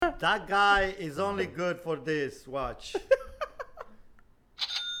That guy is only good for this. Watch.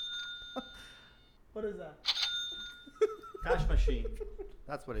 What is that? Cash machine.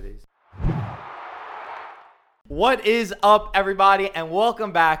 That's what it is. What is up, everybody, and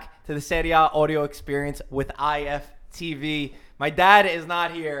welcome back to the Serie A audio experience with IFTV. My dad is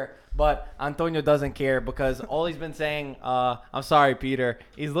not here, but Antonio doesn't care because all he's been saying, I'm sorry, Peter.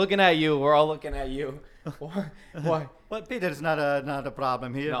 He's looking at you. We're all looking at you. Why? But Peter's not a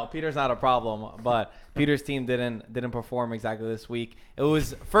problem here. No, Peter's not a problem, but Peter's team didn't perform exactly this week. It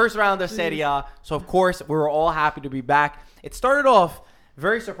was first round of Serie A, so of course we were all happy to be back. It started off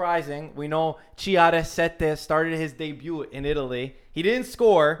very surprising. We know Chiara Sette started his debut in Italy. He didn't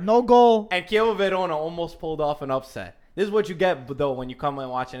score. No goal. And Chievo Verona almost pulled off an upset. This is what you get, though, when you come and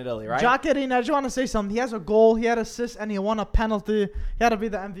watch in Italy, right? Giaccherini, I just want to say something. He has a goal, he had assists, and he won a penalty. He had to be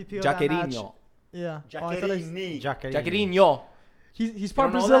the MVP of that match. Giaccherino. Yeah. Giaccherino. He's You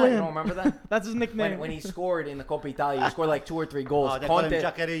part don't know that? Brazilian. You don't remember that? That's his nickname. When he scored in the Coppa Italia, he scored like 2 or 3 goals. Oh, they call him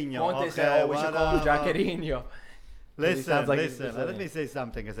Giaccherino. Conte Okay, said, we should call him Giaccherino. Listen, like let me say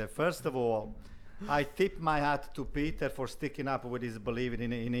something. I said, first of all, I tip my hat to Peter for sticking up with his believing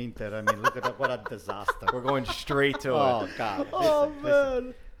in Inter. I mean, look at that, what a disaster. We're going straight to Oh, it. God. Oh, Listen.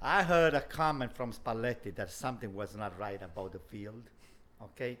 man. I heard a comment from Spalletti that something was not right about the field.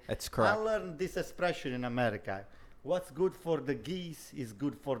 Okay? That's correct. I learned this expression in America. What's good for the geese is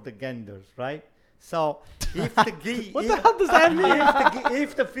good for the genders, right? So if the geese... What the hell does that mean?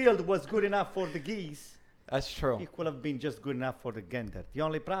 If the field was good enough for the geese, That's true. it could have been just good enough for the gender. The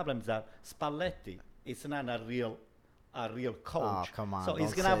only problem is that Spalletti is not a real coach. Oh, come on, So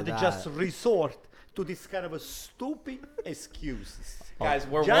he's don't going to have say to that. just resort to this kind of a stupid excuses. Guys,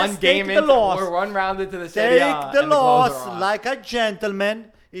 we're Just one game take the into loss. We're one round into the Serie Take A. the and gloves loss are on. like a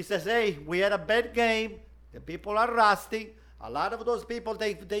gentleman. He says, hey, we had a bad game. The people are rusty. A lot of those people,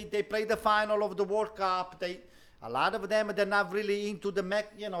 they play the final of the World Cup. A lot of them, they're not really into the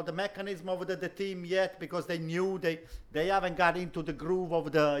mechanism of the team yet because they knew they haven't got into the groove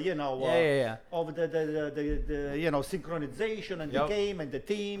of the, of the synchronization and Yep. the game and the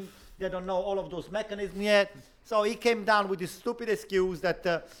team. They don't know all of those mechanisms yet. So he came down with this stupid excuse that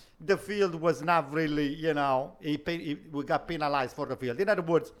the field was not really, we got penalized for the field. In other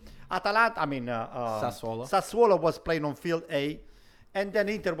words, Sassuolo was playing on field A, and then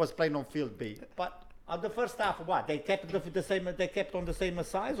Inter was playing on field B. But the first half, what they kept the same? They kept on the same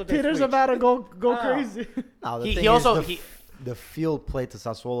size, or they Peter's switched? about to go crazy. No, the He thing also- is the field played to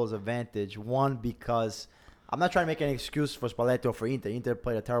Sassuolo's advantage. One, because I'm not trying to make any excuse for Spalletti or for Inter. Inter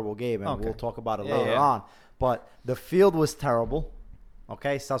played a terrible game, and Okay. we'll talk about it Yeah, later yeah. on. But the field was terrible.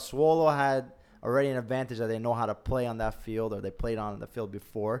 Okay, Sassuolo had already an advantage that they know how to play on that field, or they played on the field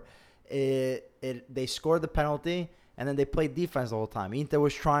before. They scored the penalty, and then they played defense the whole time. Inter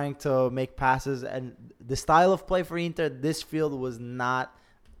was trying to make passes, and the style of play for Inter, this field was not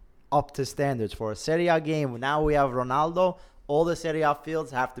up to standards for a Serie A game. Now we have Ronaldo. All the Serie A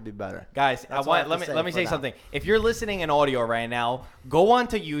fields have to be better. Guys, That's all I have to let me for say that. something. If you're listening in audio right now, go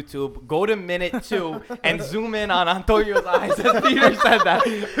onto YouTube, go to minute 2, and zoom in on Antonio's eyes as Peter said that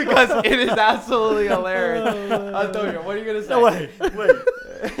because it is absolutely hilarious. Antonio, what are you gonna say? No, wait.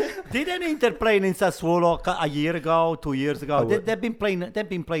 Didn't Inter play in Sassuolo a year ago, 2 years ago? They've been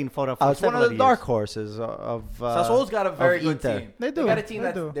playing for It's one several of the years. dark horses of Sassuolo's got a very of good Inter. team. They do. got a team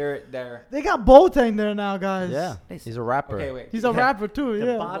They that's do. they're. They got Boateng there now, guys. Yeah, he's a rapper. Okay, wait. He's a rapper too. The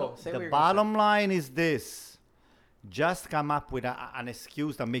Yeah. Go, say what the you're gonna bottom line is this. Just come up with an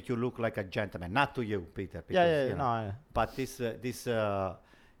excuse that make you look like a gentleman. Not to you, Peter. Because, Yeah, you know, no. But this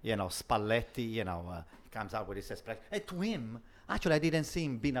Spalletti, comes out with this expression. Hey, to him, actually, I didn't see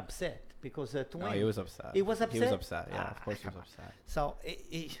him being upset because to No, him, he was upset. He was upset. He was upset. Yeah, of course he was upset. So,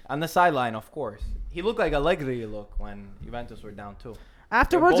 On the sideline, of course. He looked like Allegri look when Juventus were down too.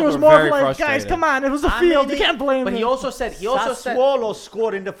 Afterwards, Both it was were more very of like, guys, frustrated. come on, it was a I field. mean, You can't blame But him. he also said Sassuolo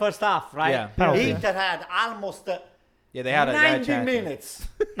scored in the first half, right? Yeah. Penalty. Inter had almost yeah, they had a 90 chance. minutes.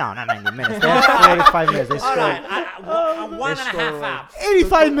 No, not 90 minutes. They had 45 minutes. They All scored. right, one and a half scored, half.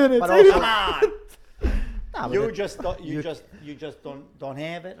 85 minutes. But 85. Come on. Nah, but You the- just don't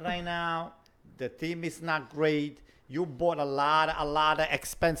have it right now. The team is not great. You bought a lot of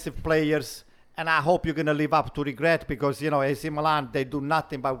expensive players, and I hope you're gonna live up to regret because AC Milan, they do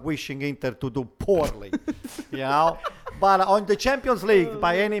nothing but wishing Inter to do poorly, But on the Champions League,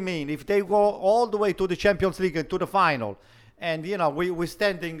 by any means, if they go all the way to the Champions League and to the final, And we're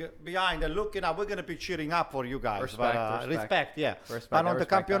standing behind and looking up. We're gonna be cheering up for you guys. Respect. Yeah. Respect. But I on the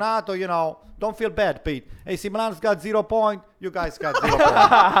respect that. campionato, don't feel bad, Pete. AC Milan's got 0 points. You guys got 0 points.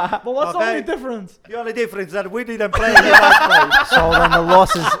 But what's the Okay. only difference? The only difference is that we didn't play. You guys played. So then the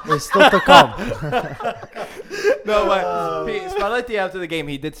losses is still to come. No, but Spalletti after the game,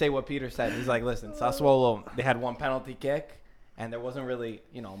 he did say what Peter said. He's like, listen, Sassuolo, they had one penalty kick, and there wasn't really,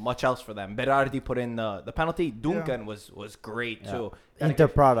 much else for them. Berardi put in the penalty. Duncan was great, too. Inter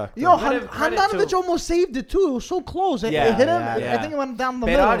product. Yo, Credit Handanovic to- almost saved it too. It was so close. It Yeah, hit him. yeah. I think it went down the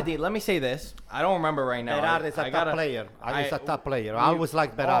Berardi, middle. let me say this. I don't remember right now. Berardi is a top player. He's a top player. I always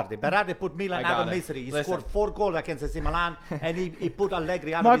like Berardi. Berardi put Milan I out got of it. misery. He Listen. scored 4 goals against AC Milan, and he put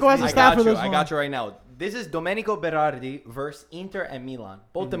Allegri out Marco of has his a misery. stat for this I one. got you right now. This is Domenico Berardi versus Inter and Milan.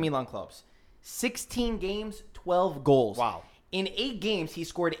 Both the Milan clubs. 16 games, 12 goals. Wow. In 8 games, he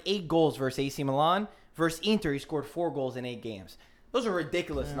scored 8 goals versus AC Milan. Versus Inter, he scored 4 goals in 8 games. Those are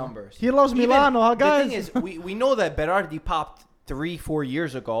ridiculous numbers. He loves Milano, huh, guys? The thing is, we know that Berardi popped 3-4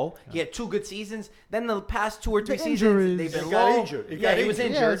 years ago. He had 2 good seasons. Then the past 2 or 3 The seasons, injuries. they've been He got low. injured. He Yeah, got he was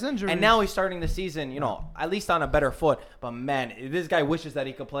injured. Yeah, injured. his injuries. And now he's starting the season, at least on a better foot. But man, this guy wishes that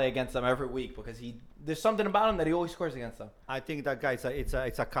he could play against them every week because there's something about him that he always scores against them. I think that guy it's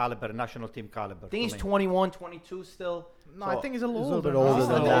a caliber, national team caliber. I think he's to me. 21, 22 still. No, I think he's a little He's a little older. bit older I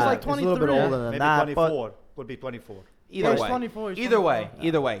than think that. he's like He's a little bit 23. older than Maybe that. 24. Could be 24. Either he's way, 24, he's either way, 24.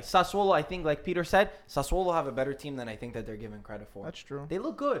 either way. Sassuolo, I think, like Peter said, Sassuolo have a better team than I think that they're given credit for. That's true. They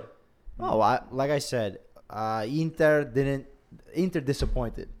look good. Oh, like I said, Inter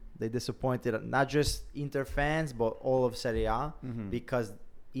disappointed. They disappointed not just Inter fans, but all of Serie A because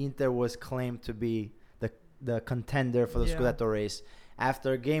Inter was claimed to be the contender for the Yeah. Scudetto race.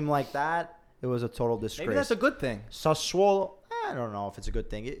 After a game like that, it was a total disgrace. Maybe that's a good thing. Sassuolo, I don't know if it's a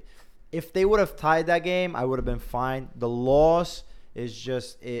good thing. If they would have tied that game, I would have been fine. The loss is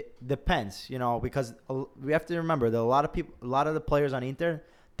just, it depends, because we have to remember that a lot of the players on Inter,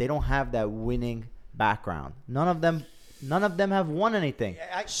 they don't have that winning background. None of them have won anything.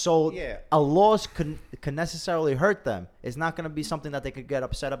 A loss can necessarily hurt them. It's not going to be something that they could get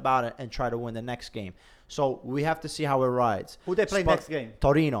upset about it and try to win the next game. So we have to see how it rides. Who they play next game?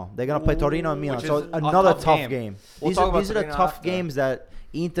 Torino. They're going to play Torino and Milan. Which So is a another tough tough game. game. We'll These talk are about the Torino tough after. games that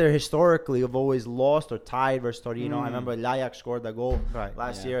Inter historically have always lost or tied versus Torino. I remember Lajak scored the goal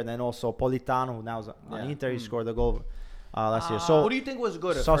last year, and then also Politano, who now is on Inter, he scored the goal last year. So who do you think was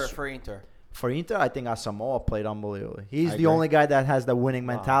good for Inter? for Inter, I think Asamoah played unbelievably. He's I the agree. only guy that has the winning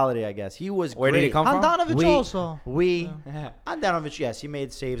mentality, I guess. He was Where great. did he come from? Handanovic also. Handanovic, yes, he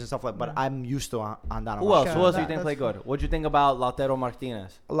made saves and stuff like that, but I'm used to Handanovic. Who else? Okay, Who else do you that- think that's played fine. good? What'd you think about Lautaro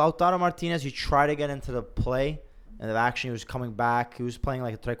Martinez? Lautaro Martinez, he tried to get into the play, and the action, he was coming back. He was playing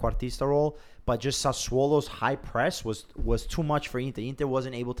like a trequartista role, but just Sassuolo's high press was too much for Inter. Inter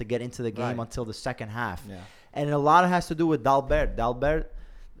wasn't able to get into the game until the second half. Yeah. And a lot has to do with Dalbert.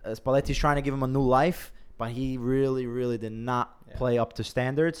 Spalletti's trying to give him a new life, but he really, really did not play up to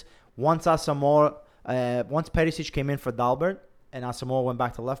standards. Once Perisic came in for Dalbert, and Asamoah went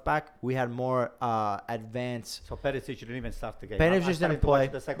back to left back, we had more advanced. So Perisic didn't even start the game. Perisic I started didn't to watch play.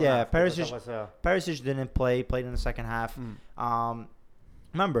 the second Yeah, half because Perisic- I was, Perisic didn't play. Played in the second half.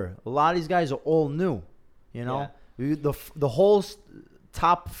 Remember, a lot of these guys are all new. The whole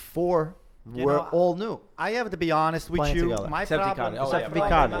top four were all new. I have to be honest with Playing you. together. My Except problem, Icardi. Oh, Except yeah,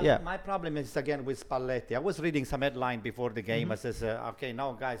 Icardi, yeah. my problem is again with Spalletti. I was reading some headline before the game. I says, okay,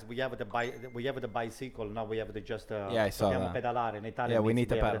 now guys, we have the bicycle. Now we have the just. Yeah, I saw dobbiamo that. pedalare in Italian. Yeah, we means need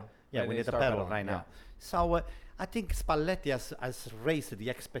to have pedal. Yeah, Yeah, we they need to start pedal pedaling, right yeah. now. So I think Spalletti has raised the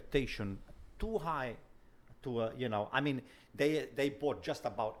expectation too high. I mean, they bought just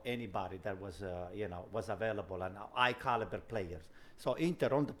about anybody that was was available and high caliber players. So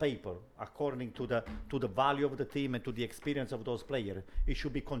Inter on the paper, according to the value of the team and to the experience of those players, it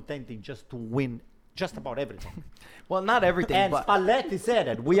should be contenting just to win just about everything. Well, not everything, And but Spalletti said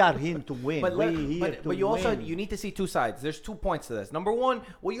it. We are here to win. But, We you also win. you need to see two sides. There's 2 points to this. Number one,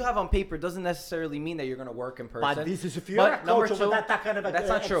 what you have on paper doesn't necessarily mean that you're going to work in person. But this is if you're But a number coach two, with that kind of that's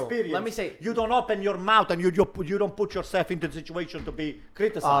not true. experience. Let me say you don't open your mouth and you don't put yourself into the situation to be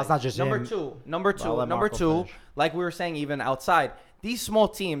criticized. Oh, it's not just number him. Number I'll let Marco two, finish. like we were saying, even outside, these small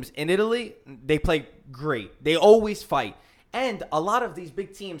teams in Italy, they play great. They always fight. And a lot of these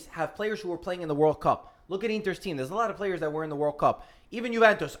big teams have players who are playing in the World Cup. Look at Inter's team. There's a lot of players that were in the World Cup. Even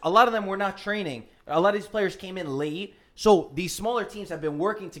Juventus, a lot of them were not training. A lot of these players came in late. So these smaller teams have been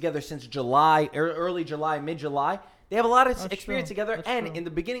working together since July, early July, mid-July. They have a lot of experience true. together. That's And true. in the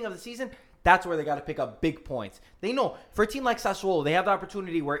beginning of the season, That's where they got to pick up big points. They know for a team like Sassuolo, they have the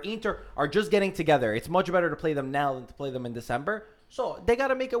opportunity where Inter are just getting together. It's much better to play them now than to play them in December. So they got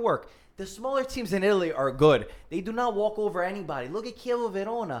to make it work. The smaller teams in Italy are good. They do not walk over anybody. Look at Chievo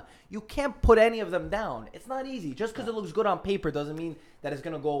Verona. You can't put any of them down. It's not easy. Just because it looks good on paper doesn't mean that it's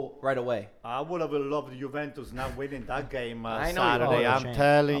going to go right away. I would have loved Juventus not winning that game I know you Saturday. would. I'm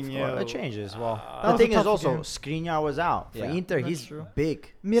telling you. It changes. Well, That the was a thing is tough also game. Skriniar was out. For Yeah. Inter, That's he's true. big.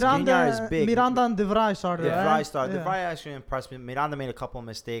 Skriniar Miranda, is big. Miranda and De Vrij started. De right? Vrij started. Yeah. De Vrij actually impressed me. Miranda made a couple of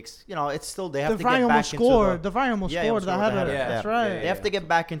mistakes. You know, it's still they have De to Vrij get almost back into the. scored. De Vrij almost Yeah, he scored almost the scored the header. header. That's Yeah. right. Yeah, They have to get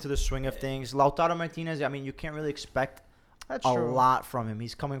back into the swing of things. Lautaro Martinez, I mean, you can't really expect That's a true. lot from him.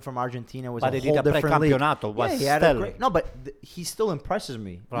 He's coming from Argentina, which But is he a did whole a different league. pre-campionato. Was He had a stellar. great, no, but he still impresses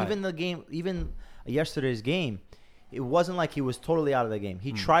me. Right. Even the game, even yesterday's game, it wasn't like he was totally out of the game.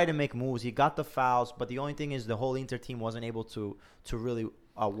 He tried to make moves. He got the fouls, but the only thing is the whole Inter team wasn't able to really work.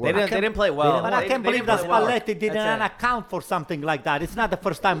 They didn't play well. But I can't believe that didn't play well. Spalletti didn't That's it. account for something like that. It's not the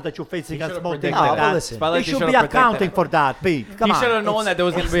first time that you're facing He a should've small thing predicted like that. that. Listen, Spalletti He should should've be predicted accounting that. for that, Pete. Come He on. should have known that there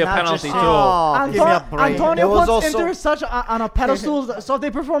was going to be a not penalty just- too. Oh, give me a break. Antonio There was puts also- Inter such on a pedestal, so if they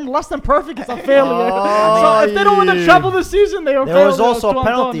perform less than perfect, it's a failure. Oh, so if they don't win the yeah. treble this season, they are There was failures also to a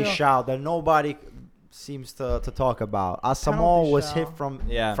penalty Antonio. shout that nobody seems to talk about. Asamoah Penalty was shout. hit from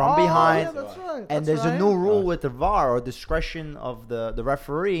Yeah. Oh, behind. yeah, that's right. And That's there's a right. new rule with the VAR or discretion of the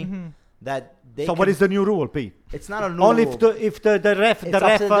referee that they So can, what is the new rule, Pete? it's not a new Only rule. if the ref it's the up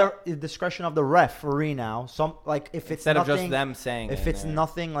ref to the discretion of the referee now. Some like if it's Instead of nothing, just them saying if it, it's yeah.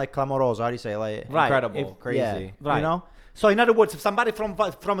 nothing like clamoroso, how do you say like Right. Incredible, If- crazy. yeah, Right. you know, So in other words, if somebody from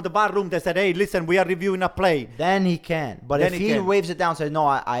the bar room they said, "Hey, listen, we are reviewing a play." then he can. But Then if he he can. waves it down, says no,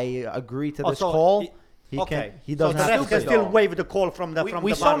 I agree to Oh, this so call. he- He okay. can. He So doesn't the have ref to. can say still no. waive the call from the We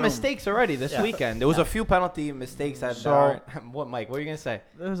bar saw room. mistakes already this Yeah. weekend. There was a few penalty mistakes that So- aren't. What, Mike? What are you gonna say?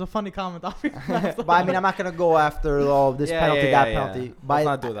 There's a funny comment. But I mean, I'm not gonna go after this Yeah, penalty, yeah, that yeah, penalty. yeah. By- Let's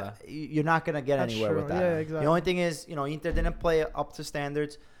not do that. You're not gonna get That's anywhere true. with that. Yeah, exactly. The only thing is, Inter didn't play up to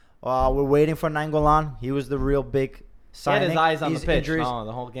standards. We're waiting for Nangolan. He was the real big He had signing. his eyes on These the pitch. injuries- No,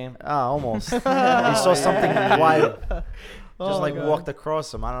 the whole game. almost. He saw something wild. Just Oh, like God. walked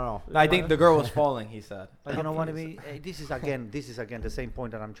across him. I don't know. I think the girl was falling. He said. But you know what I mean? This is again the same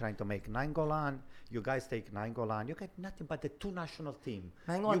point that I'm trying to make. Nainggolan, you guys take Nainggolan. You get nothing but the two national team.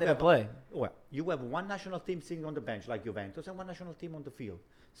 Nainggolan You didn't have- play. Well, you have one national team sitting on the bench like Juventus and one national team on the field.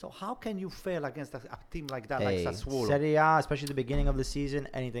 So how can you fail against a team like that, Hey, like Sassuolo? Serie A, especially the beginning of the season,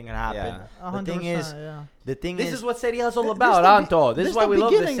 anything can happen. Yeah. The thing is, yeah. the thing This is, is what Serie A is all This about, the be- Anto. This is why the we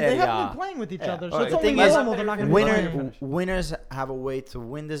love this beginning. They Serie haven't been A. playing with each Yeah. other, All so right. it's The only thing is, normal they're not going to be playing. winners have a way to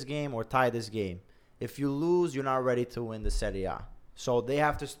win this game or tie this game. If you lose, you're not ready to win the Serie A. So they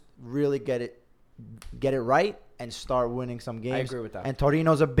have to really get it right and start winning some games. agree with that. And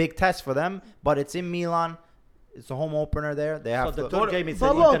Torino's a big test for them, but it's in Milan. It's a home opener there. They So have the to. third game is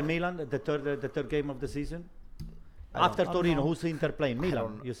But Inter look- Milan, the third game of the season. I After don't Torino, know. who's Inter playing? Milan,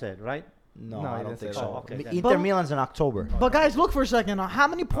 don't- you said, right? No, No, I he don't didn't think say so. that. Okay, then. Inter But- Milan's in October. But guys, look for a second. How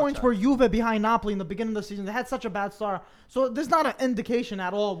many points were Juve behind Napoli in the beginning of the season? They had such a bad start, so there's not an indication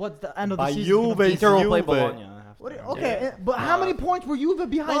at all what the end of the By season. is gonna Juve, be. Inter will play Juve. Bologna. What do you- okay, but how many points were Juve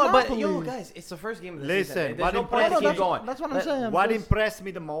behind No, but Napoli? guys, it's the first game of the Listen, season. what There's no point impressed to me- keep going. That's what I'm Let- saying. What because- impressed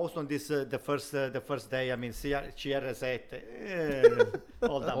me the most on this the first day, I mean, CR7,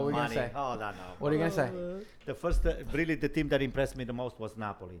 all that What were you gonna money, say? all that now. What are you gonna say? The first, really, the team that impressed me the most was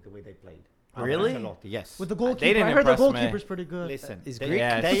Napoli, the way they played. Really? Ancelotti, yes. with the goalkeeper, didn't I heard the impress me. goalkeeper's pretty good. Listen, Is they, Greek?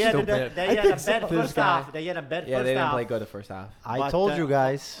 Yeah, they had, stupid. they I had a think bad so. first This guy. half. They had a bad Yeah, first they didn't half. play good the first half. I But, told you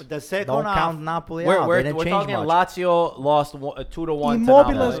guys. the second Don't half, count Napoli We're, out. we're, They didn't we're change talking much. Lazio lost 2-1 to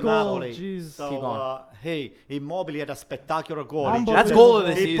Immobile's Napoli. goal. Napoli. Jeez. So, Keep going. hey, Immobile had a spectacular goal. Unbelievable. That's goal of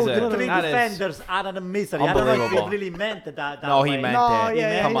the He put season. the three That is- defenders out of the misery. I don't know if he Unbelievable. really meant that No, he way. meant No, it.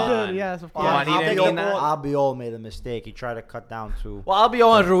 yeah, Come he on. did. Yes, of Come course. on, he didn't mean that. Albiol made a mistake. He tried to cut down to. Well,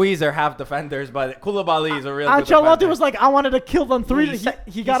 Albiol and Ruiz are half defenders, but Koulibaly is a real good Ancelotti defender. was like, I wanted to kill them three. He said-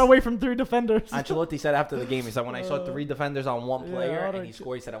 He got away from three defenders. Ancelotti said after the game, he said, when I saw 3 defenders on one yeah, player what and a he ch-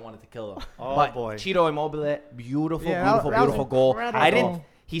 scored, he said, I wanted to kill him. Oh, but boy. Ciro Immobile, beautiful, Yeah, beautiful, that was beautiful goal. incredible. I didn't.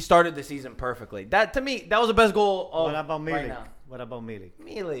 He started the season perfectly. That, to me, that was the best goal of What about right Milik? now. What about Milik?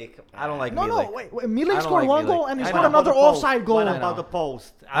 Milik. I don't like No, Milik. no, wait. I Milik don't scored like one Milik. goal and he I scored know. another What about the offside post? goal. What I about know. the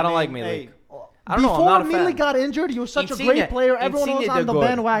post? I don't like mean, Milik. hey, I don't know. I'm Before not a Milik fan. got injured, he was such a Insigne- great player. Everyone Insigne was on did the good.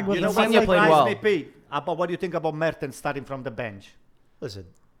 bandwagon with You know him. what Insigne played surprised well. me, Pete? About what do you think about Mertens starting from the bench? Listen,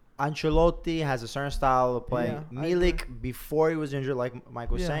 Ancelotti has a certain style of play. Yeah, I Milik, before he was injured, like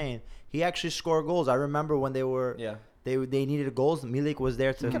Mike was Yeah. saying, he actually scored goals. I remember when they were Yeah. They needed goals. Milik was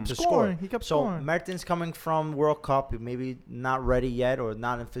there to kept to scoring. score. He kept so scoring. Mertens coming from World Cup, maybe not ready yet or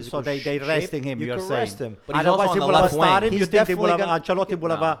not in physical So they shape. resting him, You you're could saying. rest him. But he's Otherwise, also he on would the have left wing. started. He's You think they would definitely have Ancelotti would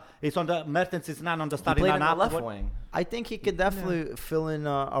No. have? It's on the Mertens is not on the He starting played in the lineup. left What- wing. I think he could definitely fill in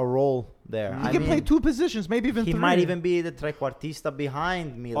a role there. He I can mean, play 2 positions, maybe even he 3. might even be the trequartista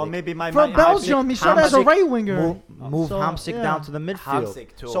behind Milik. Or maybe my For my- Belgium, he started as a Hamsik right winger. Move So, Hamsik yeah. down to the midfield.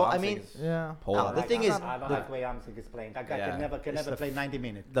 Hamsik, too. So I Hamsik mean, is Yeah. Poland. the thing is, I don't like the way Hamsik is playing. That guy Yeah. can never play 90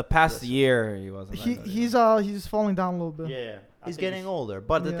 minutes. the past year he wasn't. that good. He's falling down a little bit. Yeah, he's getting older.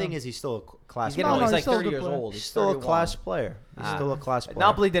 But the Yeah. thing is, he's still a class He's getting No, old. no, He's he's like still a 30 good years player. old. He's still a 31. class player. He's Ah. still a class player.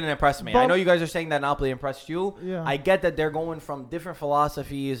 Napoli didn't impress me. I But- know you guys are saying that Napoli impressed you. Yeah. I get that they're going from different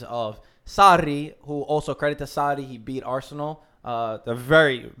philosophies of Sarri, who also credit to Sarri, he beat Arsenal. The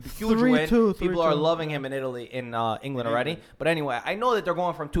very huge 3-2, win. People are 3-2. loving him in Italy, in England already. But anyway, I know that they're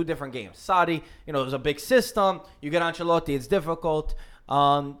going from 2 different games. Sarri, it was a big system. You get Ancelotti, it's difficult.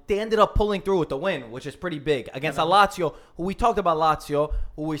 They ended up pulling through with the win, which is pretty big against a Lazio, who we talked about Lazio,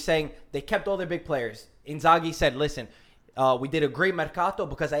 who we're saying they kept all their big players. Inzaghi said, listen, we did a great mercato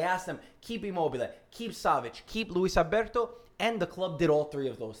because I asked them, keep Immobile, keep Savic, keep Luis Alberto, and the club did all 3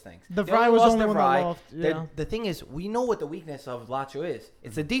 of those things. De They Vrij only was lost only De one that Vrij. lost, The- yeah. The thing is, we know what the weakness of Lazio is.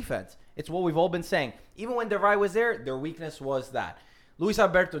 It's the defense. It's what we've all been saying. Even when De Vrij was there, their weakness was that. Luis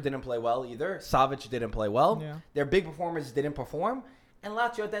Alberto didn't play well either. Savic didn't play well. Yeah. Their big performers didn't perform. And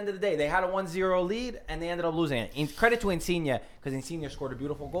Lazio, at the end of the day, they had a 1-0 lead, and they ended up losing it. Credit to Insigne, because Insigne scored a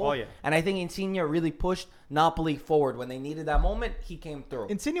beautiful goal. Oh, yeah. And I think Insigne really pushed Napoli forward. When they needed that moment, he came through.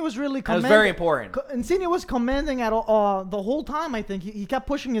 Insigne was really That was commanding. very important. Insigne was commanding at the whole time. I think he kept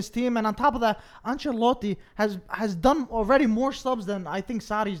pushing his team, and on top of that, Ancelotti has done already more subs than I think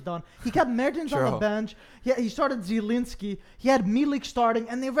Sarri's done. He kept Mertens on the True. bench. He started Zielinski. He had Milik starting,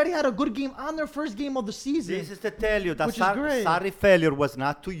 and they already had a good game on their first game of the season. This is to tell you that Which is great. Sarri failure was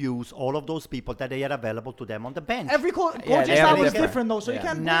not to use all of those people that they had available to them on the bench. Every coaching they have style it was different. different though, so you Yeah.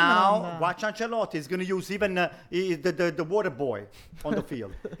 can't blame it on Now, that. watch Ancelotti. He's going to use even the water boy on the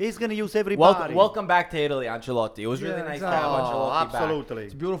field. He's going to use everybody. Welcome back to Italy, Ancelotti. It was really Yeah, nice exactly. to have Oh, Ancelotti back. absolutely.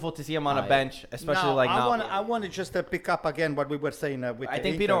 It's beautiful to see him on a I- bench, especially Now, like I Napoli. want to just pick up again what we were saying with I the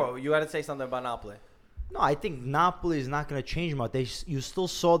think, Inter. Pino, you got to say something about Napoli. No, I think Napoli is not going to change much. You still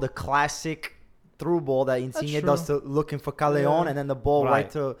saw the classic through ball that Insigne true. does to looking for Callejon, Yeah. and then the ball right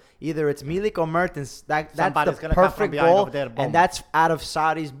Right. to either it's Milik or Mertens. That's Somebody's the gonna come from perfect behind goal, over there, boom. and that's out of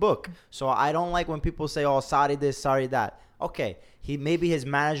Sarri's book. So I don't like when people say, "Oh, Sarri this, Sarri that." Okay, maybe his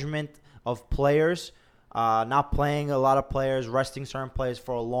management of players, not playing a lot of players, resting certain players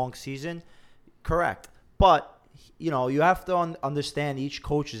for a long season, correct. But you have to understand each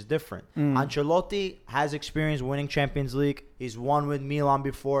coach is different. Ancelotti has experience winning Champions League. He's won with Milan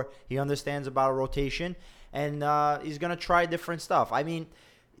before. He understands about rotation, and he's gonna try different stuff. I mean,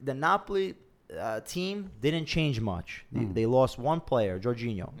 the Napoli team didn't change much. They lost one player,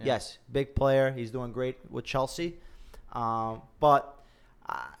 Jorginho. Yeah. Yes, big player. He's doing great with Chelsea, but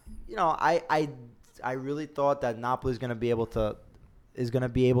I really thought that Napoli is gonna be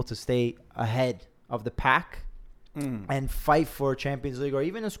able to stay ahead of the pack. And fight for Champions League or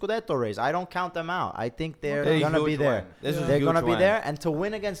even a Scudetto race. I don't count them out. I think they're Okay. going to be Huge there. win. This is a They're huge going to be win. there. And to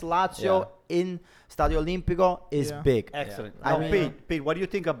win against Lazio in Stadio Olimpico is Yeah. big. Excellent. I Now, mean- Pete, what do you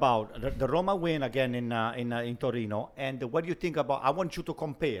think about the Roma win again in Torino? And what do you think about? I want you to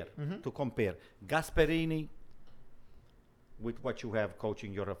compare Gasperini with what you have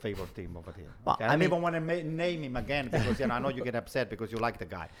coaching your favorite team over there. Well, Okay? I I don't mean- even want to name him again because I know you get upset because you like the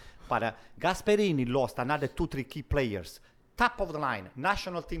guy. But Gasperini lost another 2-3 key players. Top of the line,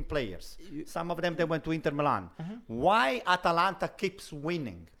 national team players. Some of them they went to Inter Milan. Why Atalanta keeps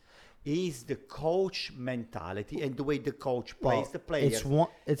winning? Is the coach mentality and the way the coach plays the players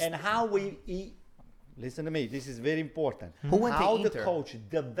and how listen to me. This is very important. Who went to how the Inter? coach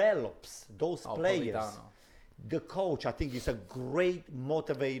develops those players. Politano. The coach, I think, is a great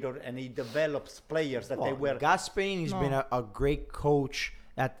motivator, and he develops players that they were. Gasperini's been a great coach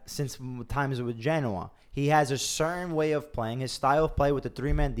since times with Genoa. He has a certain way of playing, his style of play with the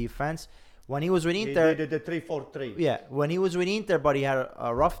 3-man defense. When he was with Inter, the 3-4-3. yeah, when he was with Inter, but he had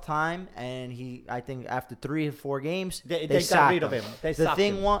a rough time, and I think after 3 or 4 games, They got sacked rid of him. They the sacked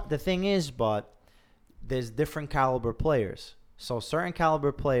him. the thing is, but there's different caliber players. So certain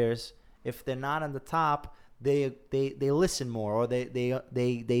caliber players, if they're not on the top, they listen more, or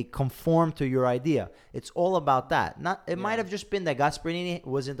they conform to your idea. It's all about that. It might have just been that Gasperini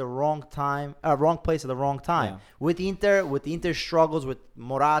was in the wrong place at the wrong time. Yeah. With Inter struggles with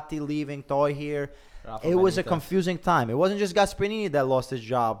Moratti leaving, Toy here, Rafa it was a Benitez. confusing time. It wasn't just Gasperini that lost his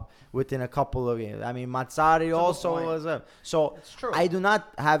job within a couple of games. I mean, Mazzari also point. was so. It's true. I do not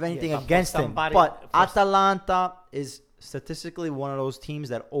have anything Yeah, but for against him, somebody- but for s- Atalanta is statistically one of those teams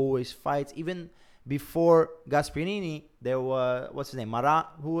that always fights. Even before Gasperini, there was what's his name, Marat,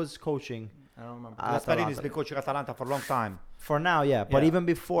 who was coaching. I don't remember. Gasparini's Atalanta. been coaching Atalanta for a long time. For now, yeah. But Yeah. even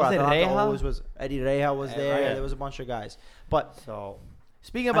before, Was it Atalanta Reja? always was. Eddie Reja was there. Reja. There was a bunch of guys. But So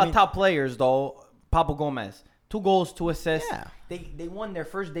Speaking about mean- top players, though, Papu Gomez, 2 goals, 2 assists. Yeah. They won their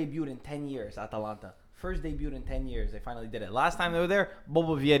first debut in 10 years, Atalanta. First debut in 10 years. They finally did it. Last time they were there,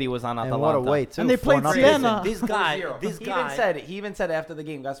 Bobo Vieri was on and Atalanta. what a way too. And they played 4-0. Siena. this guy, 4-0. this he guy. even said after the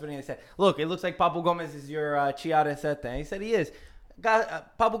game, Gasperini said, look, it looks like Papu Gomez is your Chiara Sette. And he said he is.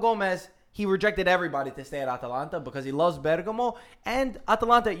 Papu Gomez, he rejected everybody to stay at Atalanta because he loves Bergamo. And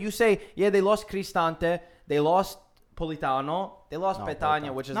Atalanta, you say, yeah, they lost Cristante, they lost Politano, they lost No, Petagna,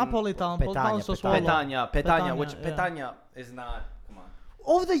 Politano. which is Not Politano. Petagna, Politano's so Petagna. Petagna, which yeah. Petagna is not. Come on.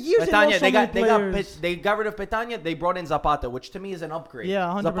 Over the years, they Petagna, lost so many players. they got rid of Petagna. They brought in Zapata, which to me is an upgrade. Yeah,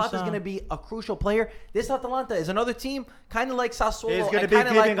 100%. Zapata's going to be a crucial player. This Atalanta is another team, kind of like Sassuolo. He's going to and be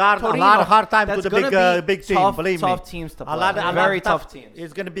kinda giving like a Torino, lot of hard time to that's the gonna be big team. tough, Believe me, tough teams to play. a lot of Very tough teams.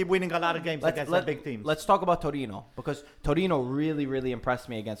 He's going to be winning a lot of games against the big teams. Let's talk about Torino because Torino really, really impressed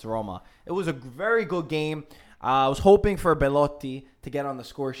me against Roma. It was a very good game. I was hoping for Belotti to get on the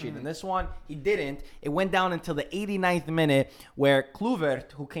score sheet. In this one, he didn't. It went down until the 89th minute where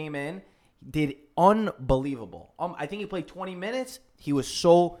Kluivert, who came in, did unbelievable. I think he played 20 minutes. He was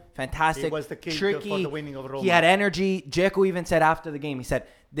so fantastic. He was the key tricky. for the winning of Roma. He had energy. Dzeko even said after the game, he said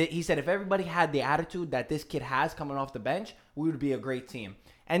if everybody had the attitude that this kid has coming off the bench, we would be a great team.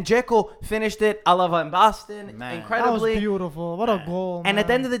 And Dzeko finished it a la Van Basten, Man. That was incredibly. beautiful. What a goal. And at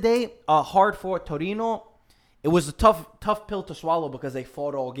the end of the day, hard for Torino. It was a tough pill to swallow because they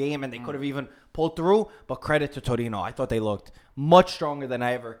fought all game and they could have even pulled through. But credit to Torino. I thought they looked much stronger than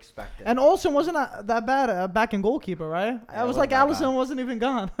I ever expected. And Olsen wasn't that bad back in goalkeeper, right? Yeah, It was it like wasn't that Allison bad. wasn't even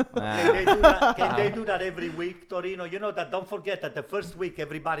gone. Can they do that? Can they do that every week, Torino? You know that. Don't forget that the first week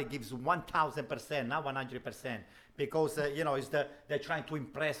everybody gives 1,000%, not 100%, because they're trying to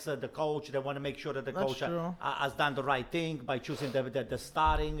impress the coach. They want to make sure that the That's coach true. has done the right thing by choosing the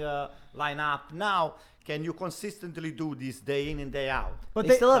starting lineup. Now, can you consistently do this day in and day out? But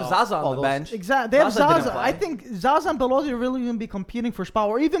they still have Zaza on the those- bench. Exactly. They have Zaza didn't Zaza. play. I think Zaza and Belotti are really going to be competing for spot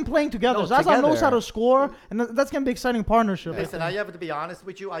or even playing together. No, Zaza knows how together. to score, and that's going to be exciting partnership. Listen, I have to be honest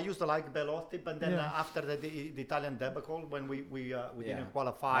with you. I used to like Belotti, but then Yeah. after the Italian debacle, when we Yeah. didn't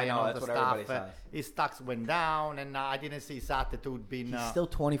qualify I know, and all that's the what everybody stuff, says. his stocks went down, and I didn't see his attitude being. He's still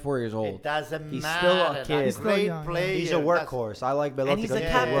 24 years old. It doesn't He's matter. still a That's kid. He's still great young, yeah. player. He's a That's- workhorse. I like Belotti And he's because the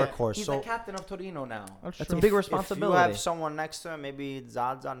he's captain. a workhorse. He's so the captain of Torino now. That's That's true. a big if responsibility. you have someone next to him, maybe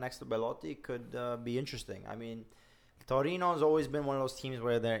Zaza next to Belotti could be interesting. I mean, Torino's always been one of those teams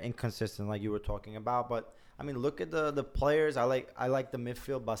where they're inconsistent, like you were talking about. But I mean, look at the players. I like the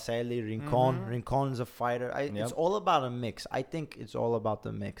midfield: Baselli, Rincon. Rincon's a fighter. Yep. It's all about a mix. I think it's all about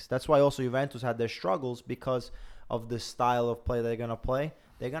the mix. That's why also Juventus had their struggles because of the style of play they're gonna play.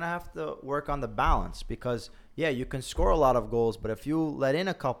 They're gonna have to work on the balance because you can score a lot of goals, but if you let in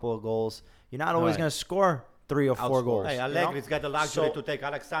a couple of goals, you're not always Right. gonna score 3 or 4 Outscore. goals. Hey, you know? Allegri's got the luxury So- to take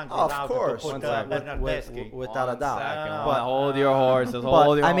Alexandro Of out course, to put One second. Bernardeschi. without a doubt. But But hold your horses. but,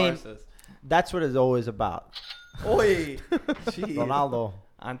 Hold your I mean, horses. that's what it's always about. Oi. Ronaldo.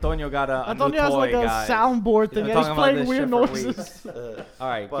 Antonio got a Antonio new has toy, like a guys. soundboard Been thing, and he's talking about playing this weird shit for noises. All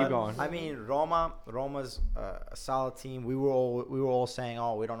right, But, keep going. I mean, Roma's a solid team. We were all saying,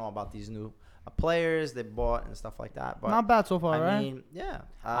 oh, we don't know about these new players they bought and stuff like that. But Not bad so far, I right? mean,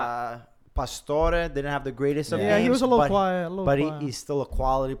 Pastore didn't have the greatest of Yeah, Yeah, games. he was a little but quiet. A little but quiet. he's still a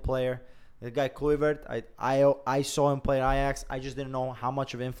quality player. The guy Kluivert, I saw him play at Ajax. I just didn't know how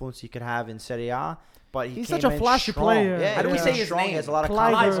much of influence he could have in Serie A. But He's came such a in flashy strong. player. Yeah, How do we he say came his strong. name? He has a lot of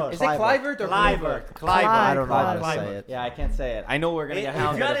Kluivert. confidence. Is it Kluivert or Kluivert. Kluivert? I don't know how to Kluivert. say it. Yeah, I can't say it. I know we're gonna If get you're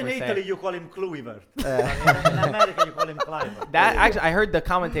hounded if in we say Italy, it. you call him Kluivert. In America, you call him Kluivert. That actually, I heard the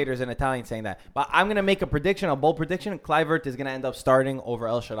commentators in Italian saying that. But I'm gonna make a prediction, a bold prediction. Kluivert is gonna end up starting over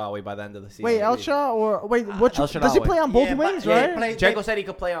El Shaarawy by the end of the season. Wait, Elcha or wait, which El does he Shaarawy. play on both Yeah, but- wings, yeah, right? Dzeko said he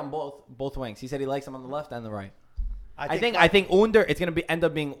could play on both wings. He said he likes him on the left and the right. I think Under. It's gonna end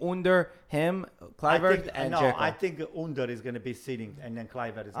up being Under him, Kluivert, and Dzeko. I think Under is going to be sitting, and then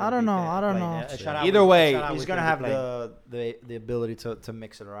Kluivert is. I don't know, I don't know. Either way, He's gonna have the ability to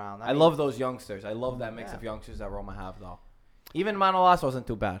mix it around. I love those youngsters. I love that mix of youngsters that Roma have, though. Even Manolas wasn't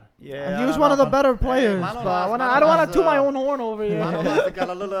too bad. Yeah, He was one of the better players, Manolas- but I don't want Manolas, to toot my own horn over here. Manolas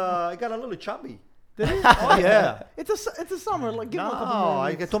got a little chubby. Did he? Oh yeah. It's a summer. Like, give him a couple No, more I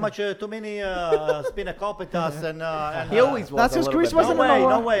weeks. get too many spina copitas and He always was. That's a because little Greece bit wasn't no bigger. in the way,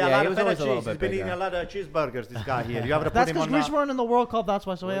 no World. way. Yeah, a lot he of was feta always a little cheese. He's bit been bigger. eating a lot of cheeseburgers. This guy here. You have to put That's him because on. Greece weren't in the World Cup. That's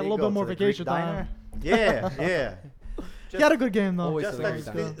why. So we had a Where'd little he bit more go, to the Greek vacation diner? time. Yeah. He had a good game though. Always Just to the like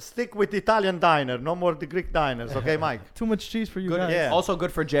Greek diner. stick with the Italian diner, no more the Greek diners, okay, Mike? Too much cheese for you Good, guys. yeah. Also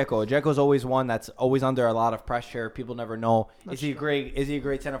good for Dzeko. Dzeko's always one that's always under a lot of pressure. People never know is he a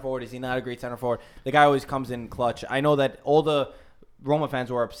great center forward? Is he not a great center forward? The guy always comes in clutch. I know that all the Roma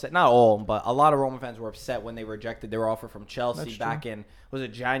fans were upset. Not all, but a lot of Roma fans were upset when they rejected their offer from Chelsea That's back in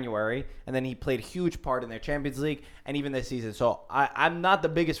January, and then he played a huge part in their Champions League and even this season. So I'm not the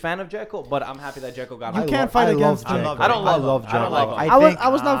biggest fan of Dzeko, but I'm happy that Dzeko got. You him. can't fight against I Dzeko. love I don't love love him. I don't Dzeko. love him. I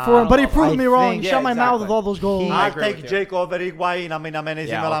was not for him, but he proved me wrong. He Yeah, shut my mouth exactly. with all those goals. I I'll agree take with you. Dzeko over Higuain. I mean, I'm an AC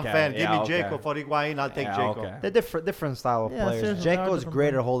Yeah, Milan okay. fan. Give Yeah, me okay. Dzeko for Higuain. I'll take Yeah, Dzeko. okay. They're different style of Yeah, players. seriously, they are Dzeko's different great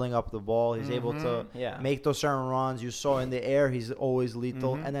at players. holding up the ball. He's able to Yeah. make those certain runs. You saw in the air, he's always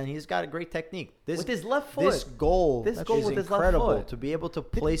lethal, and then he's got a great technique. With his left This foot. goal, This goal is with his left incredible foot. to be able to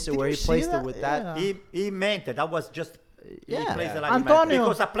place it did where you he see placed it that? with that. Yeah. He meant it. That was just. He Yeah. plays Yeah. it like he meant it. Antonio.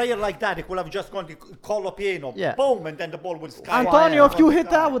 Because a player like that, he could have just gone to collo pieno, Yeah. boom, and then the ball would sky. Antonio, if you hit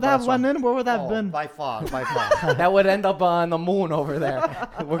that, Sky. would that have That's went in? Where would that have Oh, been? by far. That would end up on the moon over there.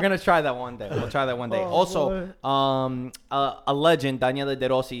 We're gonna try that one day. We'll try that one day. Oh, Also, a legend, Daniele De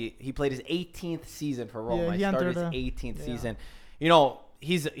Rossi. He played his 18th season for Roma. Yeah, he he started his entered, 18th season. You know,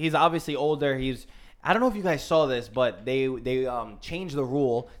 he's obviously older. I don't know if you guys saw this, but they changed the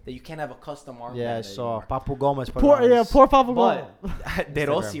rule that you can't have a custom armband. Yeah, I saw anymore. Papu Gomez. put it on his- Poor Pablo. But De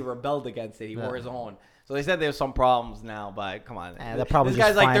Rossi rebelled against it. He wore his own. So they said there's some problems now, but come on. they'll probably This guy's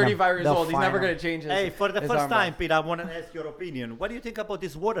just like fine him. 35 years They'll old. He's fine never him. going to change his Hey, for the his first armband. time, Pete, I want to ask your opinion. What do you think about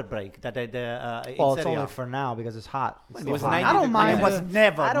this water break that in Well, it's Serie A? only for now because it's hot. It's It still was hot. 90 I don't degrees. mind It was it.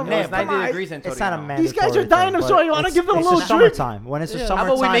 never, I don't It was never. 90 degrees in It's not a Torino. mandatory These guys are dying of thing, soy. but You wanna it's- give them a it's little the drink? summertime. When it's the Yeah. summertime,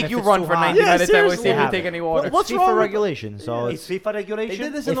 How about we make if you it's run too for hot- 90 Yeah, minutes and we'll see if seriously. you take any water? What's it's wrong FIFA with- regulation. So It's FIFA regulation. They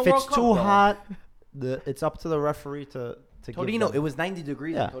did this in if the World it's Cup, too though. hot, it's up to the referee to give Torino, them- it was 90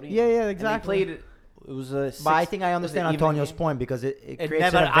 degrees Yeah. in Torino. Yeah, And exactly. they played it was a But I six- think I understand was it even Antonio's game? point because it It creates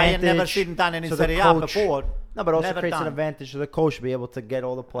never, an I advantage. had never seen done in to the Serie A coach. before. No, but also Never creates an done. advantage to the coach to be able to get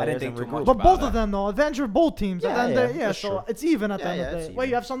all the players think and too regroup. much But about both that. of them, though, adventure both teams. Yeah, and then yeah, that's so true. it's even at the Yeah, end yeah, of the it's day. Wait, even.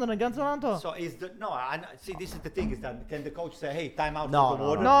 you have something against it, Anto? So is the no? See, this is the thing: is that can the coach say, "Hey, time out No, for the no,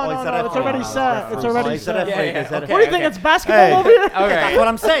 water"? no, or no, is the no, it's referee? already set. It's already it's the set. referee. Yeah, It's the okay. What do you think? It's basketball over here? Okay. That's what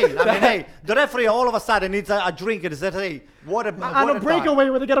I'm saying. I mean, hey, the referee all of a sudden needs a drink and says, "Hey, water." On water a time." breakaway,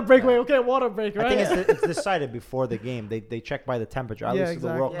 where they get a breakaway. Okay, water break, I right? think it's decided before the game. They check by the temperature. At Yeah, least in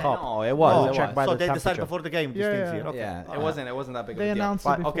the World exactly. Cup. No, it was. Oh, it check was. by so the they decided temperature. before the game these Yeah, things yeah. here. Okay. Yeah, it wasn't that big of They a deal. announced it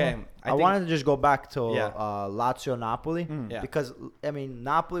But, before. okay, I think- wanted to just go back to Yeah. Lazio Napoli Yeah. because I mean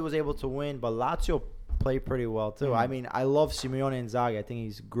Napoli was able to win, but Lazio played pretty well too. I mean I love Simeone Inzaghi. I think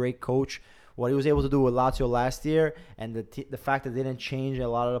he's a great coach. What he was able to do with Lazio last year, and the fact that they didn't change a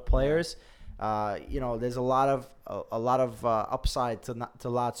lot of the players, there's a lot of upside to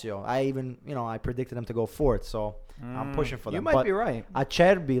Lazio. I even I predicted them to go fourth, so I'm pushing for them. You might But be right.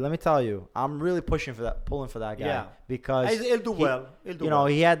 Acerbi, let me tell you, I'm really pulling for that guy Yeah. because He'll do he- well. He'll do well.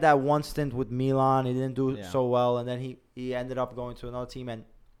 he had that one stint with Milan. He didn't do Yeah. so well, and then he ended up going to another team, and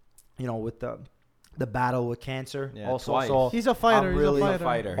with the battle with cancer. Yeah, also, twice. so He's a fighter. I'm He's really a a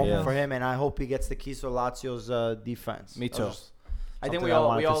fighter. hoping Yeah. for him, and I hope he gets the keys to Lazio's defense. Me That too. was just I think something we I all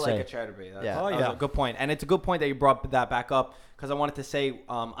wanted to like a say. Cherby. That's, Yeah. that Oh, was yeah. a good point, and it's a good point that you brought that back up because I wanted to say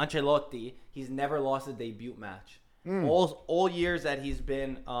Ancelotti. He's never lost a debut match. All years that he's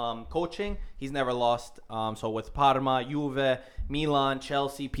been coaching, he's never lost. So with Parma, Juve, Milan,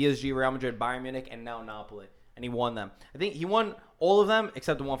 Chelsea, PSG, Real Madrid, Bayern Munich, and now Napoli, and he won them. I think he won all of them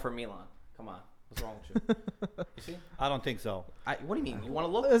except the one for Milan. Come on, what's wrong with you? You see? I don't think so. What do you mean? You want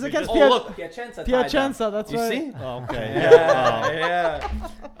to look? Is it against look, Piacenza. Piacenza, that's you right. see? Okay. Yeah.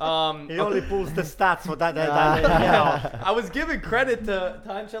 He only pulls the stats for that. I was giving credit to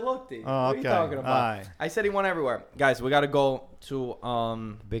Ancelotti. Oh, What are you okay. talking about? Alright. I said he won everywhere. Guys, we got to go to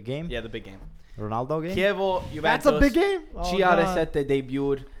Big game. the big game. Ronaldo game. Chievo, Juventus. That's a big game. Oh, God. CR7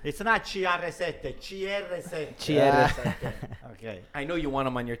 debuted. It's not CR7, CR7. CR7. Okay. I know you want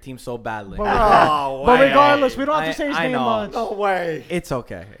him on your team so badly. But, Oh, but way. regardless, we don't have to I- say his I name know. much. No way. It's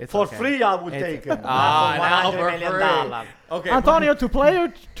okay. It's For okay. free, I would It's- take him. Ah, now $100 for million. free. Okay. Antonio, to play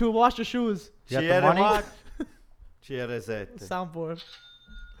or to wash the shoes? You got the money? what? CR7. Soundboard.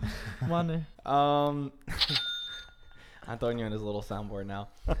 Money. Antonio and his little soundboard now.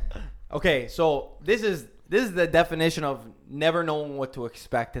 Okay, so this is This is the definition of never knowing what to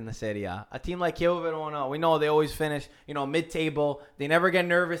expect in the Serie A. A team like Chievo Verona, we know they always finish, mid-table. They never get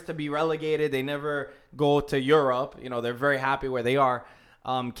nervous to be relegated. They never go to Europe. They're very happy where they are.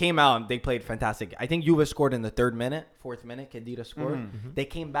 Came out and they played fantastic. I think Juve scored in the fourth minute. Khedira scored. Mm-hmm. They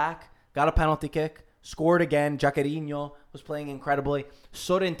came back, got a penalty kick, scored again. Giaccherino was playing incredibly.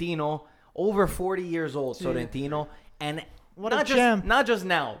 Sorrentino, over 40 years old, Sorrentino. And What a not champ. not just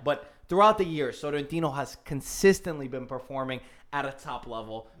now, but throughout the years, Sorrentino has consistently been performing at a top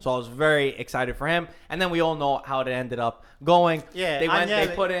level. So I was very excited for him. And then we all know how it ended up going. Yeah, They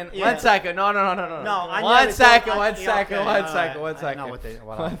Agnelli- put in yeah. 1 second. No. Agnelli One second. told- okay, all right. One I second. know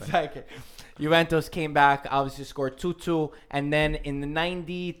what One happened. second. Juventus came back, obviously scored 2-2, and then in the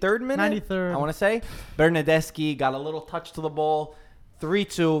 93rd minute, 93rd. I want to say, Bernardeschi got a little touch to the ball,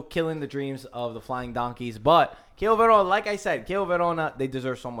 3-2, killing the dreams of the Flying Donkeys. But Chievo Verona, like I said, Chievo Verona, they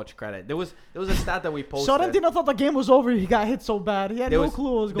deserve so much credit. There was a stat that we posted. Sorrentino thought the game was over. He got hit so bad. He had There no was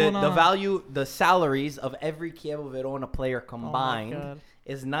clue what was going on. The salaries of every Chievo Verona player Oh my combined God.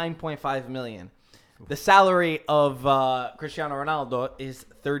 is 9.5 million. The salary of Cristiano Ronaldo is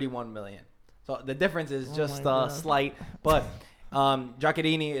 31 million. So the difference is just my God. slight, but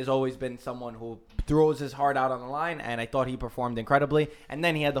Giaccherini has always been someone who throws his heart out on the line, and I thought he performed incredibly. And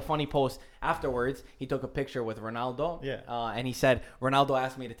then he had the funny post afterwards. He took a picture with Ronaldo, and he said, "Ronaldo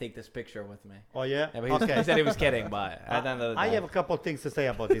asked me to take this picture with me." Oh, yeah? Yeah, but he said he was kidding, but at the end of the I day, have a couple of things to say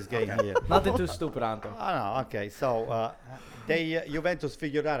about this game here. nothing too stupid, Anto. Oh, no, okay. So Juventus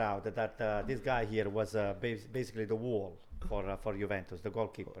figured that out, that this guy here was basically the wall for Juventus, the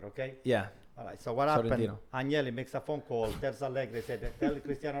goalkeeper, okay? Yeah. All right, so what happened? Sorrentino. Agnelli makes a phone call, tells Allegri, said, tell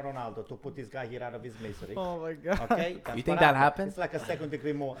Cristiano Ronaldo to put this guy here out of his misery. Oh my God. Okay? That's You think what that happened? It's like a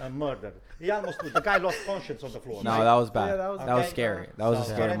second-degree murder. The guy lost conscience on the floor. No, that was bad. Yeah, that that was was- scary. That was a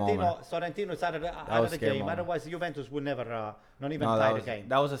So scary moment. Sorrentino is out of was the a scary game. moment. Otherwise, Juventus would never, not even No, tie that was the game.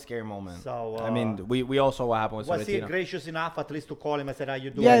 that was a scary moment. So, I mean, we all saw what happened with Was he Sorrentino. gracious enough at least to call him and say, how you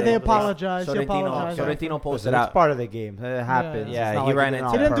doing? Yeah, And they all this? apologized. He apologized. Sorrentino posted Listen, it's out. part of the game. It happens. Yeah, It's not he like ran did it into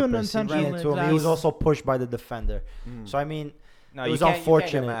on He didn't do it purpose. He ran intentionally, into him. He was exactly. also pushed by the defender. So I mean, No, it you was can't- you can't get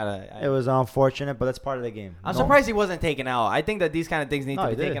unfortunate. mad at it. It was unfortunate, but that's part of the game. I'm No- surprised he wasn't taken out. I think that these kind of things need No, to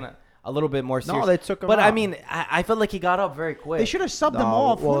he be did. taken a little bit more No, seriously. they took him But I out. mean, I felt like he got up very quick. They should have subbed him No,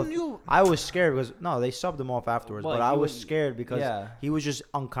 off. well, Who knew? I was scared because they subbed him off afterwards, Well, but I he was was- scared because yeah. he was just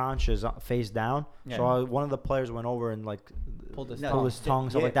unconscious, face down. Yeah. So one of the players went over and Pulled his No, tongue. pulled his tongue,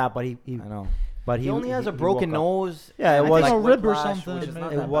 stuff Yeah. like that. But he I know. but He only has a he broken woke up. nose. Yeah, it and I was- think I think a rib or whiplash, something, which is not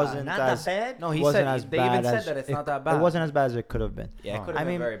maybe. that It bad. wasn't Not as that bad? No, he wasn't said as they bad even said as that it's it- not that bad. It wasn't as bad as it could have been. Yeah, it could I have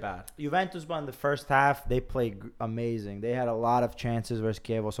been mean, very bad. Juventus won the first half. They played amazing. They had a lot of chances versus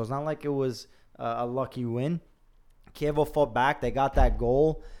Chievo, so it's not like it was a lucky win. Chievo fought back. They got that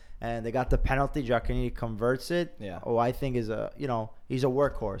goal, and they got the penalty. Giacchini converts it. Yeah. Oh, I think he's a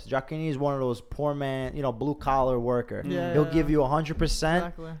workhorse. Giacchini is one of those poor man, blue collar worker. Yeah. He'll give you 100%,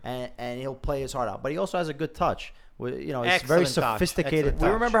 Exactly. and he'll play his heart out. But he also has a good touch. It's very Excellent touch. sophisticated. Excellent We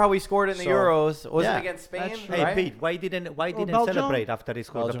touch. remember how we scored in the So- Euros. Was Yeah. it against Spain? That's true. Hey, Right? Pete, why didn't Belgium? celebrate after he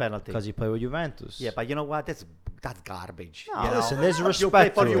scored the Belgium. penalty? Because he played with Juventus. Yeah, but you know what? That's garbage. No, you know? listen, there's You play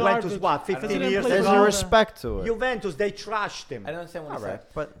respect for to it. Juventus, Garbage. what, I 15 didn't years play There's ago? a well. respect to it. Juventus, they trashed him. I don't understand what All he right, said.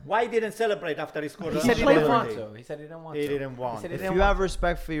 but Why didn't celebrate after he scored He the said he played didn't for- want to. He said he didn't want He to. didn't want. He said he if didn't you want have to.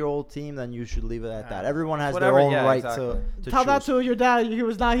 respect for your old team, then you should leave it at that. Everyone has Whatever, their own yeah, right exactly. to Tell that choose. to your dad. He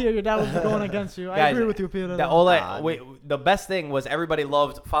was not here. Your dad was going against you. I Guys, agree with you, Peter. The best thing was everybody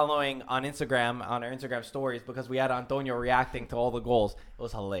loved following on Instagram, on our Instagram stories, because we had Antonio reacting to all the goals. It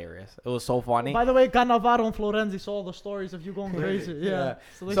was hilarious. It was so funny. By the way, Cannavaro and Florenzi saw all the stories of you going crazy. Yeah.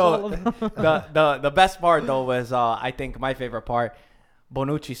 So they saw all So of them. the best part though was I think my favorite part.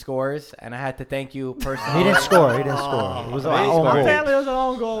 Bonucci scores, and I had to thank you personally. He didn't score. He didn't score. It was He an didn't own score. goal. Apparently, it was an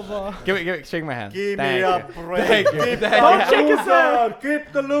own goal, but Shake my hand. Give Thank me you. a break. Thank you. Keep Thank the you. shake his loser.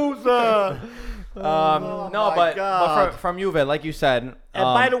 Keep the loser. No, my but God. from Juve, like you said. And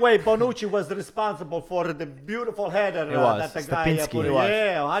by the way, Bonucci was responsible for the beautiful header It was. that the guy Stepinski. put. It was.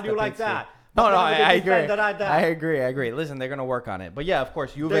 Yeah, how do you like Stepinski. that? No, But I the agree. defender right there. I agree. Listen, they're gonna work on it. But yeah, of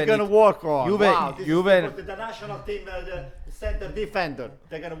course, Juve. They're gonna needs- work on. Juve- Wow, this Juve- is the national team, the center defender.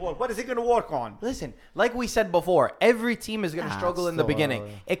 They're gonna work. What is he gonna work on? Listen, like we said before, every team is going to struggle in the still beginning.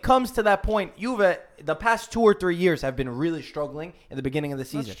 early. It comes to that point. Juve, the past 2 or 3 years have been really struggling in the beginning of the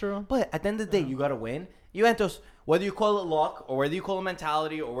season. true. But at the end of the day, you got to win. Juventus, whether you call it luck or whether you call it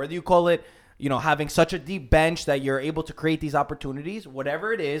mentality or whether you call it, having such a deep bench that you're able to create these opportunities,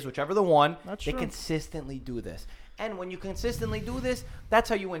 whatever it is, whichever the one, That's they true. consistently do this. And when you consistently do this, that's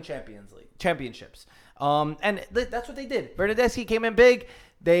how you win championships. And that's what they did. Bernardeschi came in big.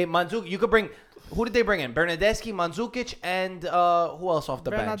 Mandzukic, you could bring Who did they bring in? Bernadeschi, Mandzukic, and who else off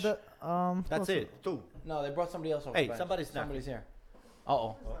the bench? That's it. Two. No, they brought somebody else off Hey, the bench. somebody's knocking. Somebody's here.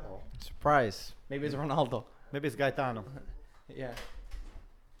 Uh-oh. Surprise. Maybe it's Ronaldo. Maybe it's Gaetano. Yeah.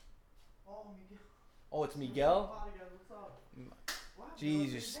 Oh, it's Miguel?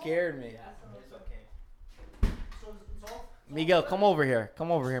 Jeez, you scared me. Miguel, come over here.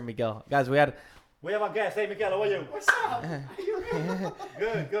 Come over here, Miguel. Guys, we have a guest. Hey, Miguel, how are you? What's up?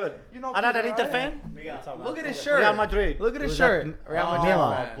 Good, good. You know Another Peter, Inter right? fan? Look at his shirt. Real Madrid. Look at his Who's shirt. that? Real Oh, Madrid.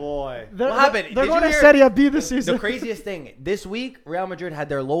 fan. boy. What happened? They're Did going you to hear- Serie B this season. The craziest thing, this week, Real Madrid had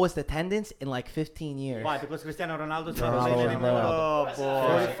their lowest attendance in like 15 years. Why? Because Cristiano Ronaldo's Ronaldo not playing wasn't anymore. there. Oh,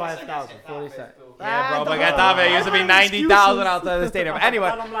 boy. 45,000. 47. Yeah, bro, but don't- Getafe used to be don't 90,000 excuses. outside the stadium. Anyway,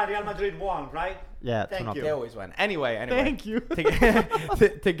 Bottom line, Real Madrid won, right? Yeah, Thank 2-0. you. they always win. Anyway. Thank you.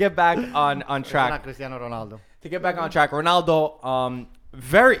 To get back on It's track. not Cristiano Ronaldo. To get back on track, Ronaldo,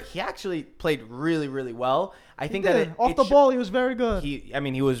 he actually played really, really well. I think that Off the ball, he was very good.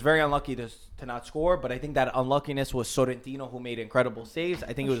 He was very unlucky to not score, but I think that unluckiness was Sorrentino, who made incredible saves.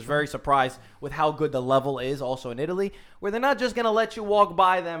 I think he was very surprised with how good the level is also in Italy, where they're not just going to let you walk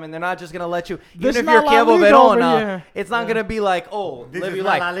by them, and they're not just going to let you, This even if not you're La Chievo Liga over Verona, here. it's not going to be like, oh, This live is you not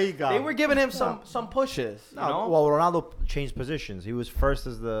like. La Liga. They were giving him some pushes. You No, know? well, Ronaldo changed positions. He was first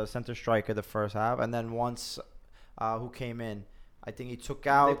as the center striker the first half, and then once who came in, I think he took They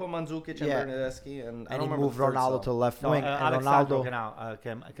out put Mandzukic and Yeah. Bernadeschi, and I and don't he remember moved the third Ronaldo sub. to left No, wing. And Alexandro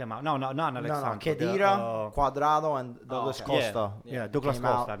Ronaldo, came out. No, not Alexandro. Khedira, Cuadrado, and Douglas okay. Costa. Yeah, Douglas came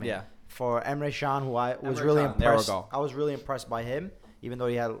Costa. out. I mean. Yeah. For Emre Can, who I was Emre really Can, there we impressed. go. I was really impressed by him, even though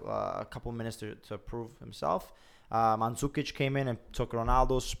he had a couple minutes to prove himself. Mandzukic came in and took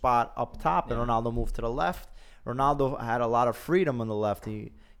Ronaldo's spot up top, and Ronaldo moved to the left. Ronaldo had a lot of freedom on the left.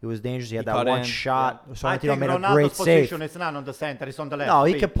 He was dangerous. He had cut that one in, shot. I Sorrentino think made a Ronaldo's great save. position is not on the center; it's on the left. No,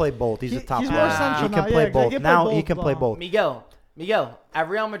 he wing. can play both. He's a top he's player. more central He now. can play Yeah, both. he can play Now he both, can play though. both. Miguel, at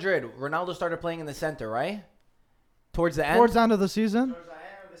Real Madrid, Ronaldo started playing in the center, right? Towards the end? Towards the end of the season.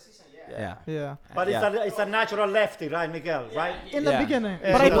 Yeah. Yeah. But it's a natural lefty, right, Miguel? Right? In the Yeah. beginning.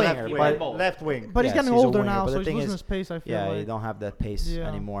 Yeah, But he's I a think, left wing, wing. but- Left wing. but he's Yes, getting he's a older winger, now, but so the he's thing losing is- his pace, I feel Yeah, like. you don't have that pace Yeah.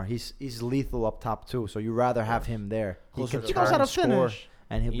 anymore. He's lethal up top too. So you rather have him there. He Closer can to He the knows how turn to and score, finish.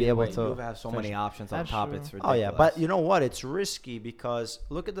 and he'll be able to. You have so many finish. options on That's top. true. It's ridiculous. Oh yeah, but you know what? It's risky because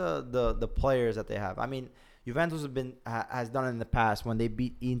look at the players that they have. I mean, Juventus has done it in the past when they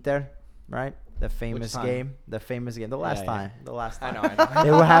beat Inter, right? The famous time? game, the last yeah. time, the last I time.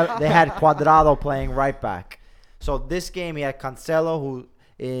 know. they had Cuadrado playing right back. So this game he had Cancelo, who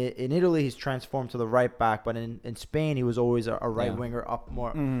in Italy he's transformed to the right back, but in Spain he was always a right Yeah. winger up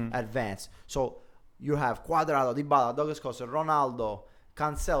more advanced. So you have Cuadrado, Dybala, Douglas Costa, Ronaldo,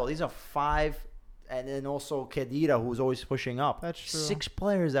 Cancelo. These are five, and then also Khedira, who's always pushing up. That's true. 6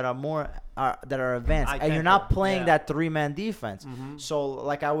 players that are advanced, High and you're tempo, not playing yeah. that 3-man defense. So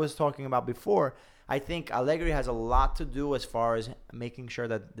like I was talking about before, I think Allegri has a lot to do as far as making sure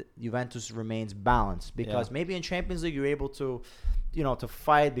that Juventus remains balanced, because Yeah. maybe in Champions League you're able to, to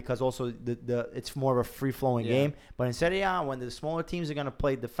fight, because also the it's more of a free flowing Yeah. game. But in Serie A, when the smaller teams are gonna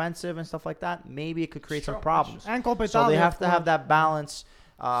play defensive and stuff like that, maybe it could create some problems. And Coppa So they Italia, have of to have course. that balance.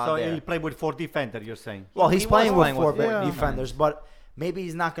 So there. he'll play with 4 defenders, you're saying? Well, He he's was playing with playing four with four defenders, but maybe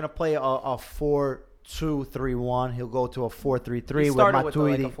he's not going to play a 4-2-3-1. He'll go to a 4-3-3 He with started with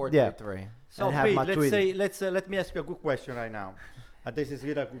like a Matuidi. 4-3-3. So And have Pete, Matuidi. let me ask you a good question right now. This is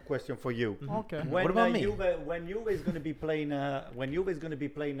really a good question for you. Okay. When, What about me? When Juve is going to be playing, Inter,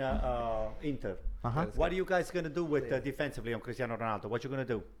 Uh-huh. what are you guys going to do with defensively on Cristiano Ronaldo? What you going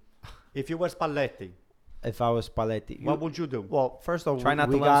to do? If you were Spalletti, If I was Spalletti. what would you do? Well, first of all, Try not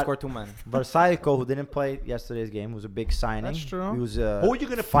we to let him got score 2 men. Versalico, who didn't play yesterday's game, was a big signing. That's true. He was Who are you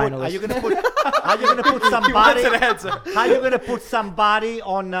going to put? finalist. Are you going to put? Are you going to put somebody? How you going to put somebody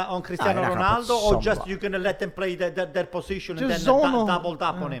on Cristiano you're not gonna put Ronaldo, or just somebody. you're going to let them play their position and Just then zone him. double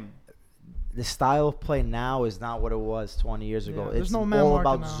up on him? The style of play now is not what it was 20 years ago. Yeah, there's It's no man all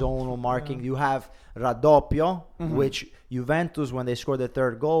marking about now. zonal marking. You have Raddoppio, which Juventus, when they scored their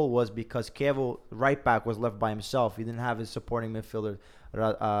third goal, was because Chievo, right back, was left by himself. He didn't have his supporting midfielder.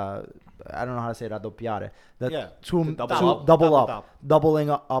 I don't know how to say Raddoppiare. Yeah, Double double up. up. Doubling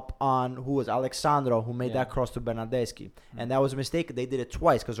up on who was Alexandro, who made Yeah. that cross to Bernardeschi. And that was a mistake. They did it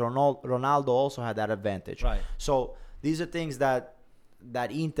twice because Ronaldo also had that advantage. Right. So these are things that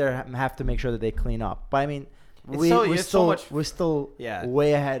Inter have to make sure that they clean up. But I mean, it's so much. We're still Yeah.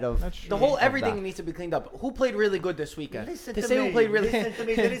 way ahead of That's true. The whole of everything that. needs to be cleaned up. Who played really good this weekend? Listen to to say me. who played really. Listen to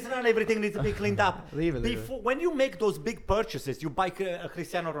me. There is not everything needs to be cleaned up. Leave it. When you make those big purchases, you buy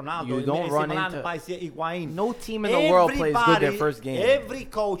Cristiano Ronaldo. You don't AC run Milan into- buys Higuain. No team in the world plays good their Everybody- first game. Every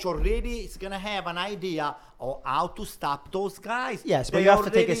coach already is gonna have an idea of how to stop those guys. Yes, but They you have to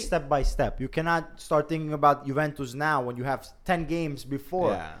take it already- step by step. You cannot start thinking about Juventus now when you have 10 games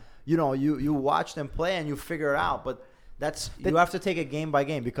before. Yeah. You know, you watch them play and you figure it out. But you have to take it game by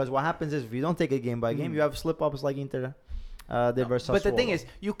game, because what happens is if you don't take it game by game, you have slip ups like Inter. Versus But the thing Sassuolo. is,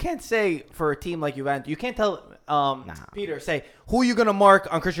 you can't say for a team like Juventus, you can't tell Peter, say, who are you going to mark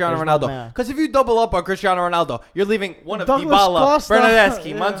on Cristiano There's no Ronaldo? man. Because if you double up on Cristiano Ronaldo, you're leaving one of Douglas Dybala, Costa. Bernardeschi,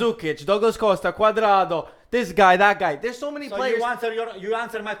 Yeah. Mandzukic, Douglas Costa, Cuadrado, this guy, that guy. There's so many So players. you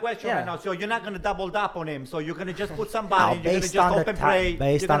answer my question Yeah. right now. So you're not gonna double up on him. So you're gonna just put Now, somebody. You're gonna based just on the hope and pray.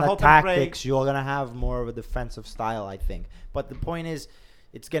 based You're on gonna the hope and pray. tactics, you're gonna have more of a defensive style, I think. But the point is,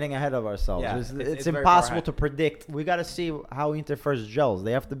 it's getting ahead of ourselves. Yeah, it's it's very far impossible ahead. to predict. We got to see how Inter first gels.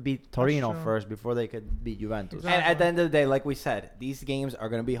 They have to beat Torino true. first before they could beat Juventus. And at the end of the day, like we said, these games are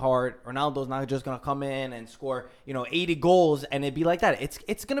going to be hard. Ronaldo's not just going to come in and score, 80 goals and it'd be like that.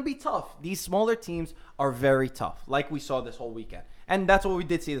 It's going to be tough. These smaller teams are very tough, like we saw this whole weekend. And that's what we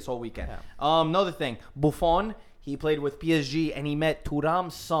did see this whole weekend. Another thing, Buffon, he played with PSG and he met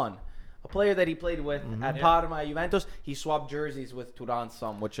Thuram's son, a player that he played with at Parma, Juventus. He swapped jerseys with Thuram's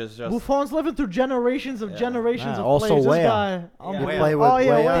son, which is just Buffon's living through generations of Yeah, of also players. This Weah. guy. Yeah. unbelievable. He played with oh, yeah,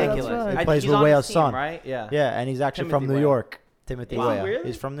 Weah. Weah, that's ridiculous. right. He I- plays he's with on his Weah's team, son. right? Yeah. Yeah, and he's actually Timothy from New Weah. York. Timothy Wow, Weah. really?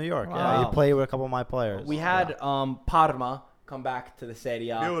 He's from New York. Wow. Yeah, he played with a couple of my players. We had Parma come back to the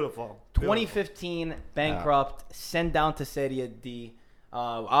Serie A. Beautiful. 2015 bankrupt, sent down to Serie D.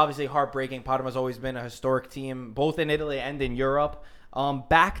 Obviously heartbreaking. Parma's always been a historic team, both in Italy and in Europe.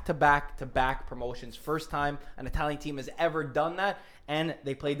 Back promotions. First time an Italian team has ever done that. And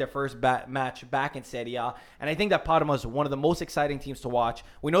they played their first match back in Serie A. And I think that Parma is one of the most exciting teams to watch.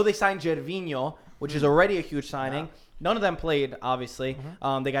 We know they signed Gervinho, which is already a huge signing. None of them played, obviously.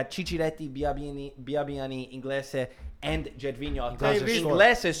 They got Cicciretti, Biabiani, Inglese, and Gervinho.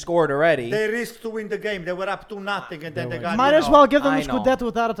 Inglese scored already. They risked to win the game. They were up to nothing, and then they got. Might as well give them I the know. Scudetto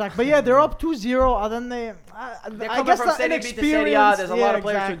with that attack. But yeah, they're up 2-0, and then they. They're I coming guess from the Serie B to Serie A. There's a lot of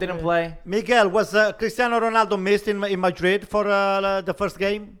players who didn't play. Miguel, was Cristiano Ronaldo missed in Madrid for the first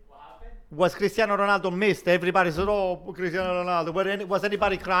game? Was Cristiano Ronaldo missed? Everybody said, "Oh, Cristiano Ronaldo." Was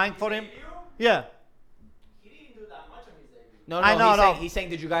anybody crying for him? Yeah. No, I know, no. He's saying,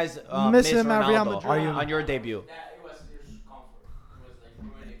 did you guys Miss miss him at Real Ronaldo Madrid. on your debut?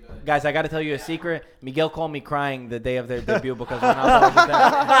 Guys, I got to tell you a secret. Miguel called me crying the day of their debut because Ronaldo wasn't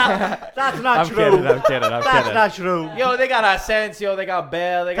there. That's not I'm true. kidding, I'm kidding. That's not true. Yo, they got Asensio, they got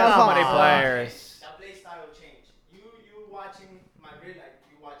Bale, they got so Come many on. players. That play style change. You watching Madrid like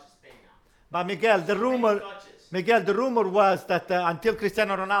you watch Spain now. But Miguel, the rumor was that until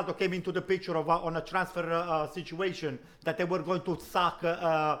Cristiano Ronaldo came into the picture on a transfer situation, that they were going to sack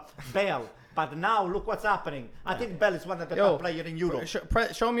Bale. But now look what's happening. I think Bale is one of the Yo, top players in Europe.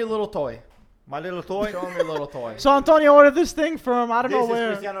 Show me a little toy. My little toy. Show me a little toy. So Antonio ordered this thing from I don't This know is where.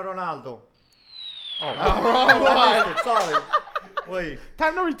 Cristiano Ronaldo. Wrong one. Sorry. Wait.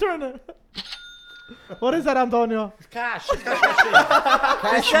 Time to return it. What is that, Antonio? Cash machine.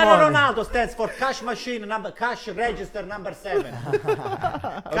 Cristiano Ronaldo stands for cash machine cash register number 7.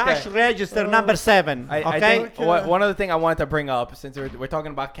 Cash register number 7. I Okay. think one other thing I wanted to bring up, since we're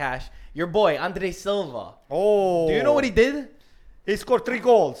talking about cash, your boy, Andre Silva. Oh. Do you know what he did? He scored 3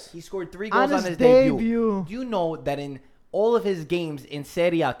 goals. He scored 3 goals On on his his debut. debut. Do you know that in all of his games in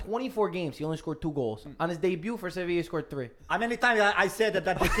Serie A, 24 games, he only scored 2 goals. On his debut for Sevilla, he scored 3. How many times I said that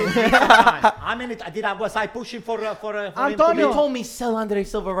the kid needs some time? How many was I pushing for him to Antonio. You be- told me sell Andre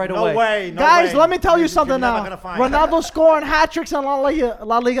Silva right No away. way. No Guys, way. let me tell you You're something never now. gonna find Ronaldo scoring hat tricks in La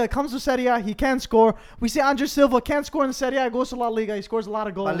Liga. Comes to Serie A, he can score. We see Andre Silva can't score in Serie A, goes to La Liga, he scores a lot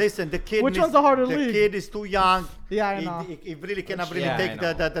of goals. But listen, the kid. Which needs- one's the harder The league? kid is too young. Yeah, I know. He really cannot really Yeah, I take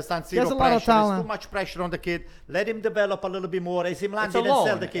know. the San He has Siro a lot of pressure. There's talent. too much pressure on the kid. Let him develop a little bit more. AC Milan It's a didn't sell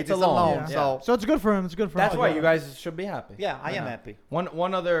loan. the kid. It's It's a a loan. loan. Yeah. So So it's good for him. It's good for That's him. why you guys should be happy. yeah, I am happy.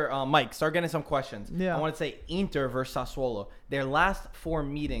 One other, Mike, start getting some questions. Yeah. I want to say Inter versus Sassuolo. Their last 4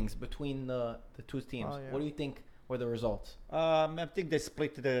 meetings between the two teams. Oh, yeah. What do you think were the results? I think they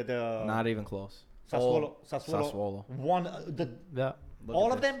split the Not even close. Sassuolo. One Yeah. Look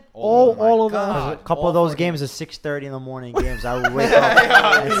all at of this. them. All of them. God. A couple all of those 4 games are 6:30 in the morning games. I would wake up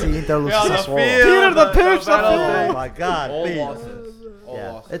and see Inter lose Yeah, to the Sassuolo. field, Peter, the pitch, the battle field. Oh thing. my God, All please. losses. All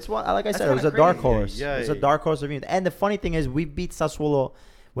Yeah, losses. it's what like I said, it That's was a kinda dark crazy. horse. Yeah, It's a yeah. dark horse of you. And the funny thing is, we beat Sassuolo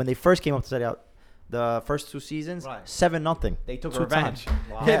when they first came up to Serie A the first 2 seasons, Right. 7-0. They took 2 revenge.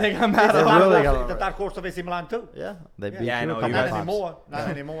 times. Yeah, they got mad It's They the at really dark got horse- it the right. dark horse of AC Milan too. Yeah, they beat Yeah, I you know, a couple you Not guys- times. anymore. Not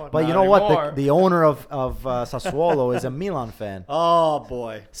anymore. But Not you know anymore. what? The owner of Sassuolo is a Milan fan, Oh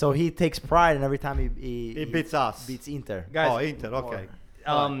boy, so he takes pride in every time he beats us. beats Inter. Guys, oh, Inter. Okay.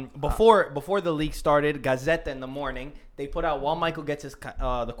 before the league started, Gazzetta in the morning, they put out while Michael gets his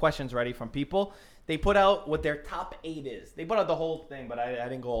the questions ready from people. They put out what their top 8 is. They put out the whole thing, but I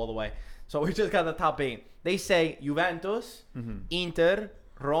didn't go all the way. So we just got the top 8. They say Juventus, Inter,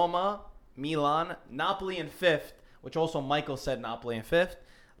 Roma, Milan, Napoli in 5th, which also Michael said Napoli in 5th,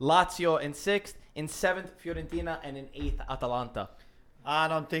 Lazio in 6th, in 7th Fiorentina, and in 8th Atalanta. I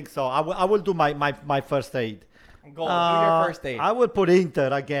don't think so. I will do my first 8. Go do your first 8. I will put Inter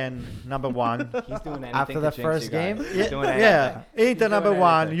again, number 1. He's doing anything After to the jinx first you guys. game? He's doing anything. Yeah, Inter He's number doing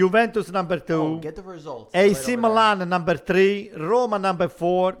 1, anything. Juventus number 2, Oh, get the results. AC right over Milan number 3, Roma number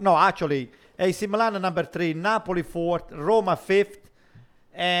 4. No, actually, AC Milan number 3, Napoli 4th, Roma 5th,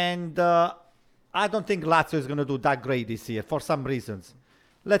 and I don't think Lazio is going to do that great this year for some reasons.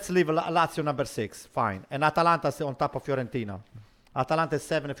 Let's leave Lazio number 6, fine, and Atalanta is on top of Fiorentina. Atalanta is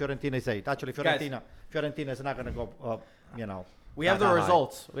 7, Fiorentina is 8. Actually, Fiorentina is not going to go, We have not the that high.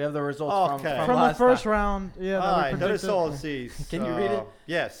 results. We have the results Okay. from From the last first time. round, yeah. that All we right, the predicted. results is. Can you read it?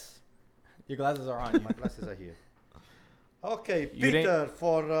 Yes. Your glasses are on. My glasses are here. Okay, You didn't- Peter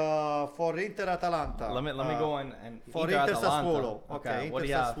for Inter Atalanta. Let me go in and For Inter Inter Atalanta. Sassuolo. Okay, what do Inter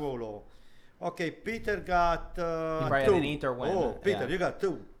you have? Sassuolo. Okay, Peter got probably had 2. an Inter win. Oh, Peter, Yeah. you got 2.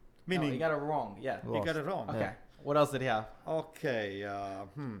 No, Meaning you got it wrong. Yeah. you got it wrong. Okay. What else did he have? Okay.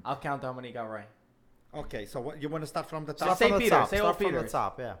 I'll count how many he got right. Okay. So what, you want to start from the Just top? say From the Peter. top. Say Start all from the Peters.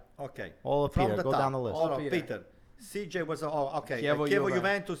 top, yeah. Okay. All of From Peter. the Go top. down the list. All Oh, Peter. Peter. CJ was okay. Chievo, Chievo Juve.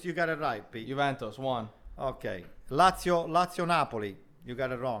 Juventus, you got it right, Pete. Juventus 1. Okay. Lazio Napoli, you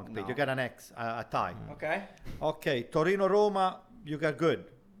got it wrong, Pete. No. You got an X, a tie. Okay. Okay. Torino Roma, you got good.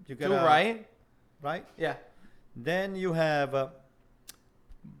 You got 2 right. Right. Yeah. Then you have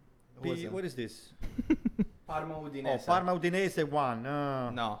Who is it? what is this? Parma Oh, Udinese. Parma Udinese won.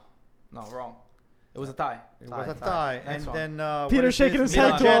 No, wrong. It was a tie. It was a Tie. tie. Next And one. then Peter what is shaking this? his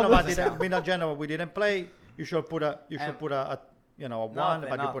head to Milan all Genoa this. didn't- Milan Genoa we didn't play. You should put a a one, Nothing,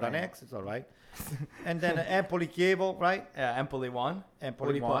 but you put an nothing. X. It's all right. And then Empoli Chievo, right? Yeah, Empoli 1. Empoli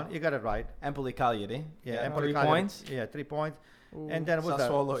What do won. put? You got it right. Empoli Cagliari. Yeah, Empoli Empoli 3 Cagliari. points. Yeah, 3 points. And then what's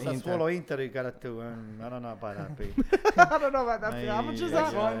Sassuolo, that? Inter. Sassuolo Inter. You got it too. I don't know about that. Pete. I don't know about that. How much is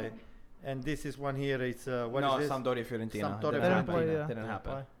Next that? one. And this is one here. It's what No, is this? Sampdoria Fiorentina. Sampdoria Didn't Fiorentina. happen. Didn't Didn't play.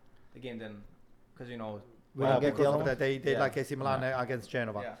 happen. The game didn't, because We don't get because the of other that they Yeah. like AC Milan against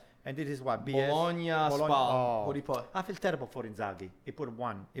Genova. Yeah. And this is what BS. Bologna, Spal. Oh. What do you put? I feel terrible for Inzaghi. He put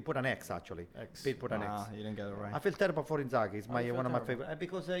 1. He put an X actually. X. Pete put an Ah, X. you didn't get it right. I feel terrible for Inzaghi. He's Why do you one feel of my terrible? favorite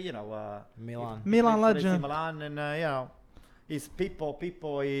because Milan. Milan he played for AC legend. Milan and he's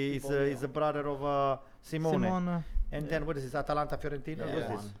Pippo is a brother of Simone. Simone. And then what is this? Atalanta Fiorentina. Yeah.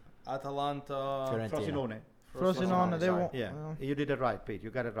 What is this? Atalanta. Fiorentina. Frosinone. Frosinone. They sorry. won't. Yeah, you did it right, Pete. You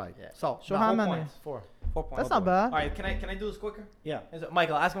got it right. Yeah. So, So now- how 4 many? points. 4 points. That's not bad. All right, can I do this quicker? yeah.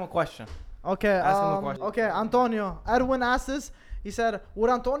 Michael, ask him a question. Okay. Ask him a question. Okay, Antonio. Edwin asked this. He said, "Would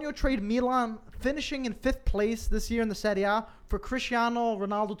Antonio trade Milan, finishing in 5th place this year in the Serie A, for Cristiano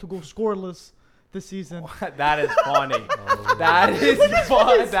Ronaldo to go scoreless this season?" That is funny. That is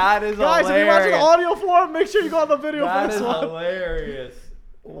fun. That is Guys, if you're watching the hilarious. audio form, make sure you go on the video That for is this one. hilarious.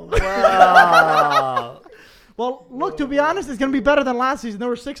 Wow. Well, look, to be honest, it's gonna be better than last season. There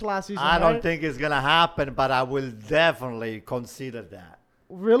were 6 last season. I don't right? think it's gonna happen, but I will definitely consider that.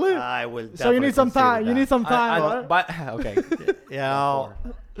 Really. I will. So you need some definitely time. You consider need some time. I, right? but okay. that. You know,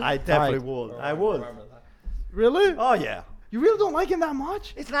 I definitely would. I would. Really? Oh yeah. You really don't like him that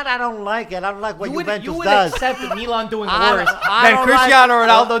much? It's not I don't like it. I don't like what You would Juventus does. accept Milan doing I- worse I than don't Cristiano like-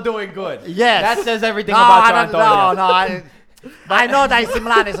 Ronaldo doing good. Yes. That says everything No, about you, I don't- Antonio. I know that AC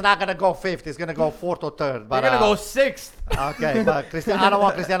Milan is not gonna go 5th. It's gonna go 4th or 3rd. But They're gonna go 6th. Okay, but I don't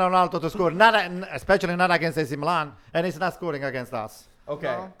want Cristiano Ronaldo to score. Especially not against AC Milan, and he's not scoring against us.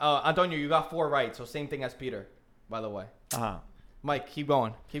 Okay. Antonio, you got 4 right, so same thing as Peter, by the way. Uh-huh. Mike, keep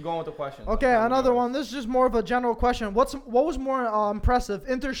going. Keep going with the questions. Okay, I'm another going. one. This is just more of a general question. What was more impressive,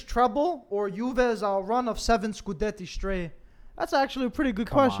 Inter's treble or Juve's run of 7 Scudetti straight? That's actually a pretty good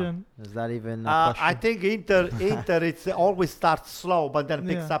Come on. question. Is that even a I question? think Inter it's always starts slow, but then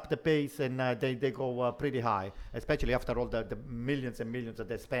picks Yeah. up the pace and they go pretty high, especially after all the millions and millions that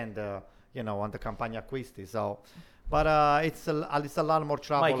they spend, on the Campagna Acquisti. So, but it's a lot more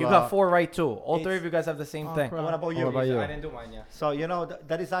trouble. Mike, you got 4 right too. All 3 it's- of you guys have the same Oh, thing. crap. What about you? What about you? I didn't do mine yet. So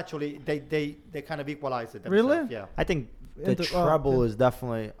that is actually they kind of equalize it. Really? themselves, Yeah. I think the Inter- treble okay. is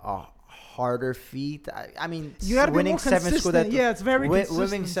definitely a harder feat. I mean, You gotta be winning more 7 consistent. Scudettos. Yeah, it's very consistent.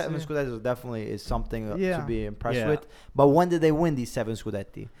 Winning 7 Scudettos definitely is something Yeah. to be impressed Yeah. with. But when did they win these 7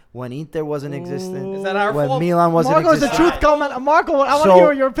 Scudetti? When Inter wasn't existent. Is that our When fault? Milan wasn't Marco's the existent. truth comment. Marco, I want to So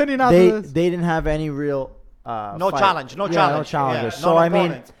hear your opinion after They this. didn't have any real No fight. challenge. No Yeah, challenge. no challenges. Yeah, So I mean,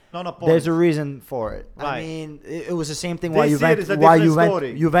 non-opponent, non-opponent. there's a reason for it. I Right. mean, it was the same thing. This Why year Juventus? is a Why different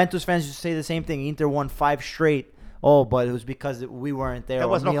story. Juventus fans used to say the same thing. Inter won 5 straight. Oh, but it was because we weren't there. There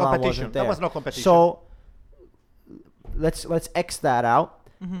or was no Milan competition. wasn't there. There was no competition. So let's X that out.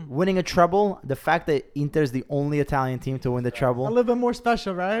 Mm-hmm. Winning a treble, the fact that Inter is the only Italian team to win the A treble. little bit more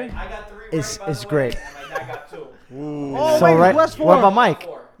special, right? I got 3 right, It's- by the it's way, great. And my dad got 2. Oh, So wait, right, who has 4? what about Mike?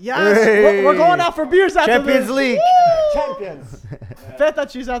 4. Yes, Hey. we're going out for beers after Champions this. League. Champions. Feta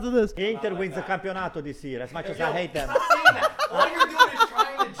cheese after this. Inter wins the campionato this year. As much as Yo, I hate them. stop saying that. All you're doing is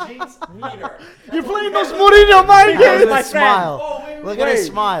trying to jinx Peter. You're playing those Mourinho mind Look at games. my his smile. Oh, wait, Look at his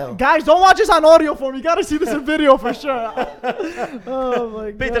wait. smile. Guys, don't watch this on audio form. You gotta see this in video for sure. Oh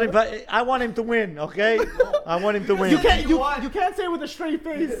my Peter, god. but I want him to win, okay? I want him to win. You can't You won. you can't say it with a straight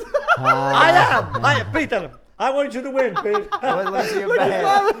face. I am. Peter, I want you to win, Pete. Let's see your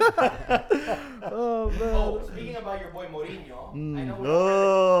bad. Oh man. Oh, speaking about your boy Mourinho, I know we don't,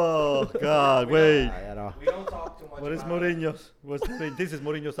 Oh, God, wait. I know. we don't talk too much What is about Mourinho's? What's Mourinho? This is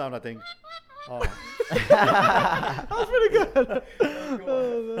Mourinho's sound, I think. Oh. That was pretty good.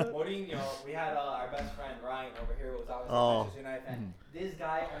 Mourinho, we had our best friend Ryan over here, who was always a Oh. Manchester United fan. This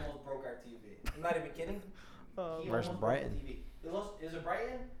guy almost broke our TV. I'm not even kidding. He Versus almost Brighton. broke the TV. They lost. Is it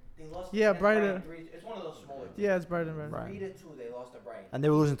Brighton? They lost. Yeah, against Brighton. 3. It's one of those smaller teams. Yeah, it's Brighton, right? Right. 3-2. They lost to Brighton. And they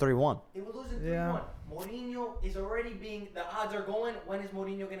were losing 3-1. They were losing 3-1. Yeah. Mourinho is already being. The odds are going. When is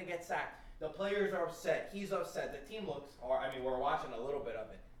Mourinho gonna get sacked? The players are upset. He's upset. The team looks. Or I mean, we're watching a little bit of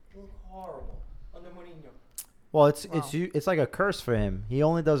it. They look horrible under Mourinho. Well, it's Wow. it's like a curse for him. He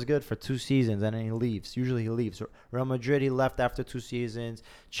only does good for 2 seasons and then he leaves. Usually he leaves. Real Madrid he left after 2 seasons.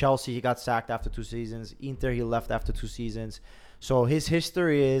 Chelsea he got sacked after 2 seasons. Inter he left after 2 seasons. So his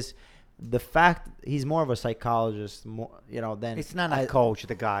history is the fact he's more of a psychologist, more than It's not a coach,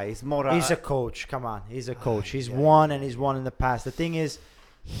 the guy. It's more He's a coach. Come on, he's a coach. He's won and he's won in the past. The thing is,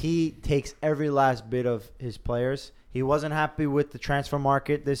 he takes every last bit of his players. He wasn't happy with the transfer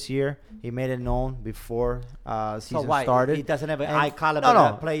market this year. He made it known before season started. He doesn't have a And- high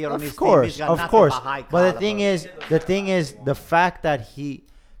caliber player on his of course, team. He's got of nothing course. but high But the caliber. thing is, the fact that he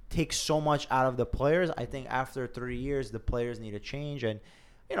takes so much out of the players. I think after 3 years, the players need a change, and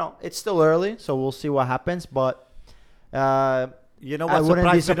it's still early, so we'll see what happens. But You know what I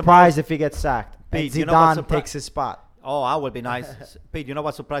wouldn't be surprised me the surprised if he gets sacked. Pete, and you know what Zidane takes his spot. Oh, I would be nice. Pete, you know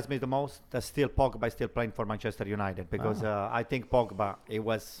what surprised me the most? That still Pogba is still playing for Manchester United because I think Pogba,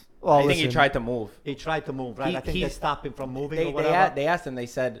 Well, I think he listen, tried to move. he tried to move, right? I think they stopped him from moving or They, whatever. they asked him. They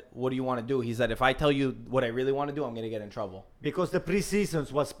said, "What do you want to do?" He said, "If I tell you what I really want to do, I'm gonna get in trouble." Because the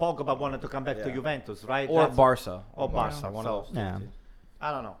pre-seasons was Pogba wanted to come back to Yeah. Juventus, right? Or That's- Barca. Or Barca. One so, of those. Yeah. I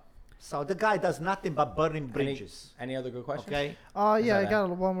don't know. So the guy does nothing but burning bridges. Any other good questions? Okay. Yeah, I that? got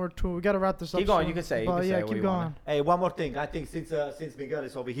one more too. We gotta wrap this up. Keep going, soon. you can say- you But can yeah, say what keep you going. wanna. Hey, one more thing. I think since Miguel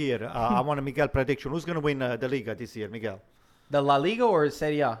is over here, I want a Miguel prediction. Who's going to win the Liga this year, Miguel? The La Liga or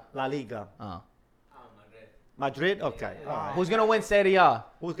Serie A? La Liga. Oh. Madrid? Okay. All right. Who's gonna win Serie A?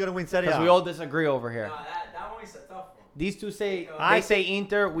 Who's going to win Serie A? Because we all disagree over here. That one is a tough one. These two say I they say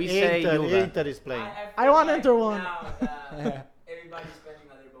Inter, we say Inter, Juve. Inter is playing. I want Inter one. Now that everybody's spending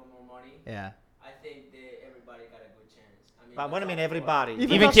a little bit more money, Yeah. I think that everybody got a good chance. I mean, But what I mean, that's everybody.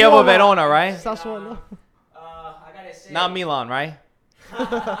 Even Sassuolo. Chievo Verona, right? Sassuolo. I gotta say. Not Milan, right?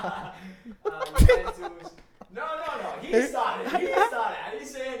 Juventus. No. He started. I didn't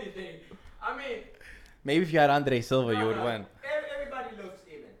say anything. I mean, Maybe if you had Andre Silva, you would no. win. Everybody looks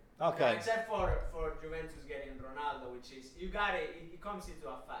even. Okay. Except for Juventus getting Ronaldo, which is you got it comes into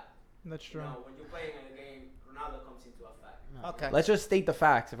a fact. That's You true. know, when you're playing in a game, Ronaldo comes into a fact. Okay. Let's just state the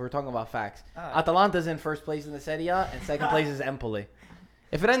facts if we're talking about facts. Alright. Atalanta's in first place in the Serie A, and second place is Empoli.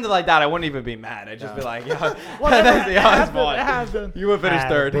 If it ended like that, I wouldn't even be mad. I'd just be like, yeah, that's the odds It one. happened. You would finish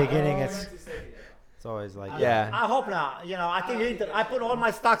third. Beginning, Juventus take it. it's always like Yeah. I hope not. I think Inter. I put all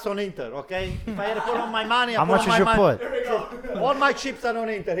my stocks on Inter. Okay. If I had to put all my money, I How put much all would my you money. put? All my chips are on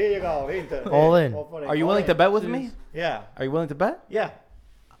Inter. Here you go, Inter. All in. Are you willing to bet with me? Yeah. Are you willing to bet? Yeah.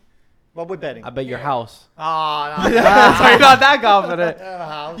 What we betting? I bet your house. Oh, so you're not that confident.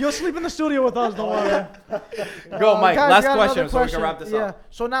 no. You'll sleep in the studio with us, don't worry. Go, Mike. Guys, Last we got question, another so we can wrap this yeah. up.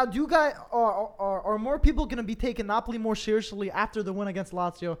 So now, do you guys are more people gonna be taking Napoli more seriously after the win against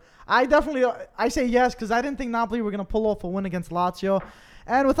Lazio? I definitely I say yes because I didn't think Napoli were gonna pull off a win against Lazio,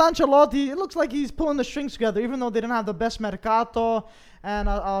 And with Ancelotti, it looks like he's pulling the strings together, even though they didn't have the best Mercato. And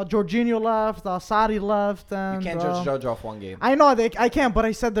Jorginho left, Sarri left. And, You can't judge off one game. I know, I can't, but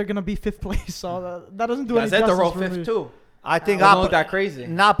I said they're going to be 5th place. So that doesn't do I any said justice they're all for fifth me. too. I think Don't look that crazy.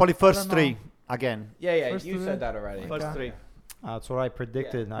 Napoli first know. 3 again. Yeah, First you three. said that already. First Okay. 3. That's what I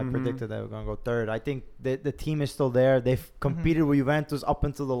predicted. Yeah. I predicted they were going to go third. I think the team is still there. They've competed with Juventus up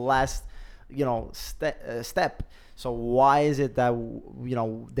until the last, step. So why is it that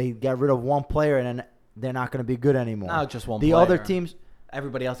they get rid of one player and then they're not going to be good anymore? Not just one The player. other teams,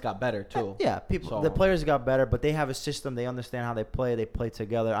 Everybody else got better too. yeah, the So- players got better, but they have a system. They understand how they play. They play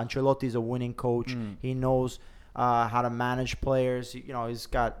together. Ancelotti's a winning coach. He knows how to manage players. He's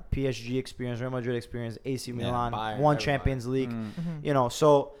got PSG experience, Real Madrid experience, AC Milan, Bayern, won everybody. Champions League.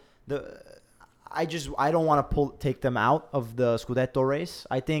 So I don't want to take them out of the Scudetto race.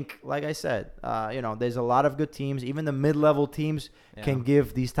 I think, like I said, there's a lot of good teams. Even the mid-level teams can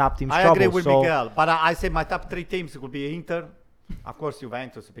give these top teams I trouble. agree with So- Miguel, but I say my top 3 teams would be Inter, of course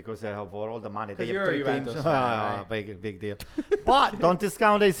Juventus, because they have all the money. They 'Cause have you're a 3 Juventus teams. fan, right? Big deal. But don't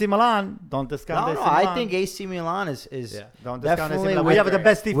discount AC Milan. Don't discount No, AC no, Milan. I think AC Milan is Don't discount AC definitely Milan. with, We have the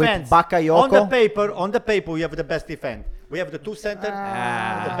best with defense. Bakayoko. On the paper, we have the best defense. We have the 2 center, the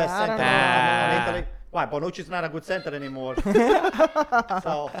best I don't center know. in Italy. Why? Bonucci's not a good center anymore.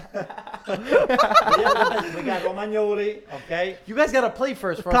 So we got Romagnoli, okay? You guys gotta play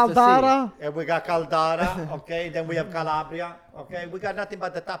first for us to Caldara. And we got Caldara, okay? Then we have Calabria, okay? We got nothing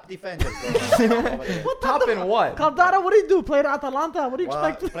but the top defenders. over there. see. Top in what? Caldara, what do you do? Played at Atalanta? What do you Well,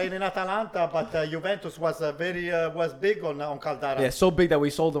 expect? playing in Atalanta, but Juventus was was big on Caldara. Yeah, so big that we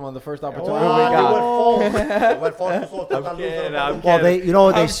sold them on the first opportunity Oh, we they got. were forced. They were forced to sort of kidding, lose. I'm Well, you know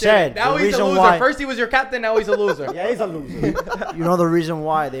what they I'm said. kidding. Now The he's a reason loser. why, First he was your captain, now he's a loser. Yeah, he's a loser. you know the reason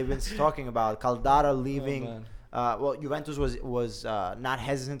why they've been talking about Caldara leaving. man. Juventus was not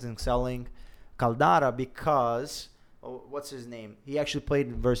hesitant in selling Caldara because what's his name? He actually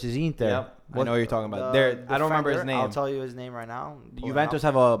played versus Inter. Yep, I know what you're talking about. I don't remember his defender, I'll name. tell you his name right now. Pull it Juventus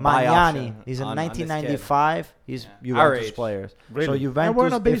up. have a buy Magnani. option He's in on this kid. 1995. He's Yeah. Our Juventus age. players. Really? So And we're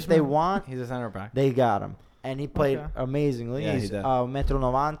in Juventus, a if they basement. want, He's a center back. they got him. And he played Okay. amazingly. Yeah, he he's did.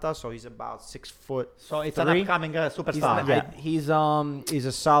 1.90 m, so he's about 6 foot. So it's 3. an upcoming He's, superstar. He's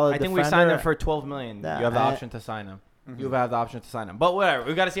a solid I think defender. we signed him for 12 million. Yeah, You have the I- option to sign him. You have the option to sign him. But whatever.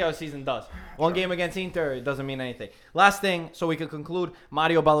 We got to see how the season does. One game against Inter, it doesn't mean anything. Last thing, so we can conclude,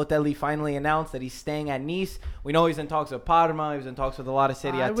 Mario Balotelli finally announced that he's staying at Nice. We know he's in talks with Parma. He was in talks with a lot of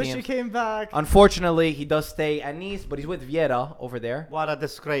Serie A I teams. wish he came back. Unfortunately, he does stay at Nice, but he's with Vieira over there. What a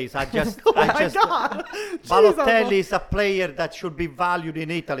disgrace. I just Oh my God. Balotelli is a player that should be valued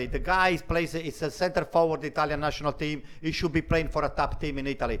in Italy. The guy plays it's a center forward Italian national team. He should be playing for a top team in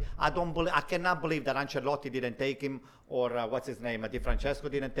Italy. I cannot believe that Ancelotti didn't take him, or what's his name, Di Francesco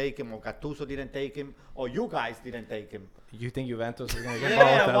didn't take him, or Gattuso didn't take him, or you guys didn't take him. You think Juventus is going to get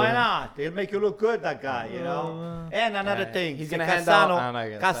Yeah, Balotelli? why not? He'll make you look good, that guy, you know. And another Yeah, thing, he's see, gonna hand out- I'm not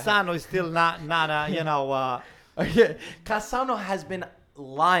Cassano, gonna say. Cassano is still not you know. Yeah. Cassano has been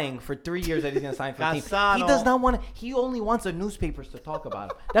lying for 3 years that he's going to sign for the team. He Cassano- does not want to. He only wants the newspapers to talk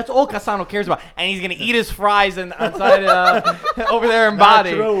about him. That's all Cassano cares about. And he's going to eat his fries outside over there in Not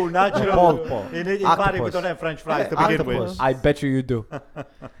Bari. true, not true. Polpo. In Bari, we Octopus. don't have French fries to begin with. Octopus. I bet you do.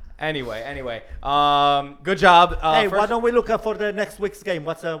 Anyway, good job. Hey, why First- don't we look for the next week's game?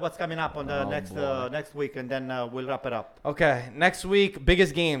 What's coming up on the Oh, next week, and then we'll wrap it up. Okay, next week,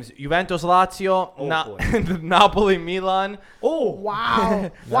 biggest games: Juventus, Lazio, boy. Napoli, Milan. Oh, Wow.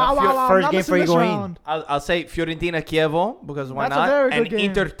 wow. First not game missing for this Higuain. round. I'll say Fiorentina, Chievo, because why That's a not? very And good game.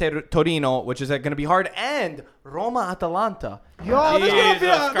 Inter Torino, which is going to be hard, and Roma Atalanta. Yo, this gonna be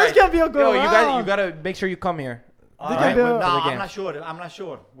Jesus a Christ. good Yo, you round. gotta make sure you come here. They all can right. be a- No, For the I'm game. not sure. I'm not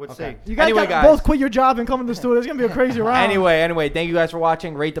sure. We'll Okay. see. You guys Anyway, got guys. both quit your job and come to the studio. It's gonna be a crazy round. Anyway, thank you guys for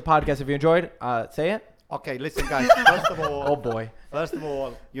watching. Rate the podcast if you enjoyed. Say it. Okay, listen, guys. First of all, Oh boy. First of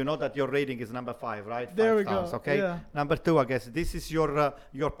all, you know that your rating is number 5, right? There 5 we go, stars, okay. yeah. Number 2, I guess this is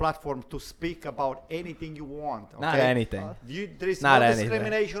your platform to speak about anything you want. Okay? Not anything. There is Not no anything.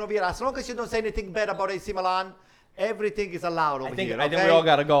 discrimination over here. As long as you don't say anything bad about AC Milan, everything is allowed over here. I think okay? we all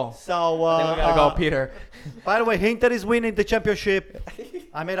gotta go. So, I think we gotta go, Peter. by the way, Inter is winning the championship.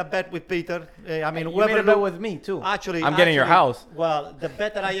 I made a bet with Peter. I mean, You whoever made a bet lo- with me too. Actually, I'm getting your house. Well, the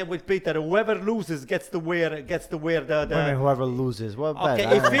bet that I have with Peter, whoever loses gets to wear the. I mean, whoever loses. What Okay,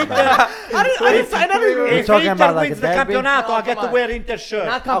 bet? if I don't know. Inter, I didn't sign anything. You're if talking Inter about like wins a the derby? campionato, No, I get come to on. wear Inter shirt.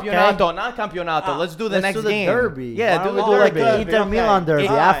 Not campeonato, not campeonato. Let's do the Let's next do the game. derby. Yeah, Why do don't the we do like derby. the Inter Okay. Milan derby?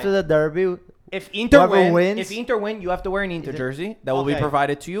 Alright. After the derby, If Inter Whoever win, wins- if Inter win, you have to wear an Inter jersey that will be Okay.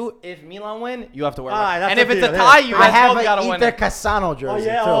 provided to you. If Milan win, you have to wear All one. right, that's And a if it's a deal, tie, yeah. you I guys have both gotta an win Inter it. Cassano jersey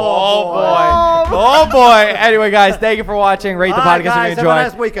yeah. too. Oh Oh, boy. Oh boy. Anyway, guys, thank you for watching. Rate the All right, podcast guys, if you have a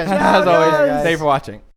enjoyed. nice weekend. As Ciao, always, guys. thank you for watching.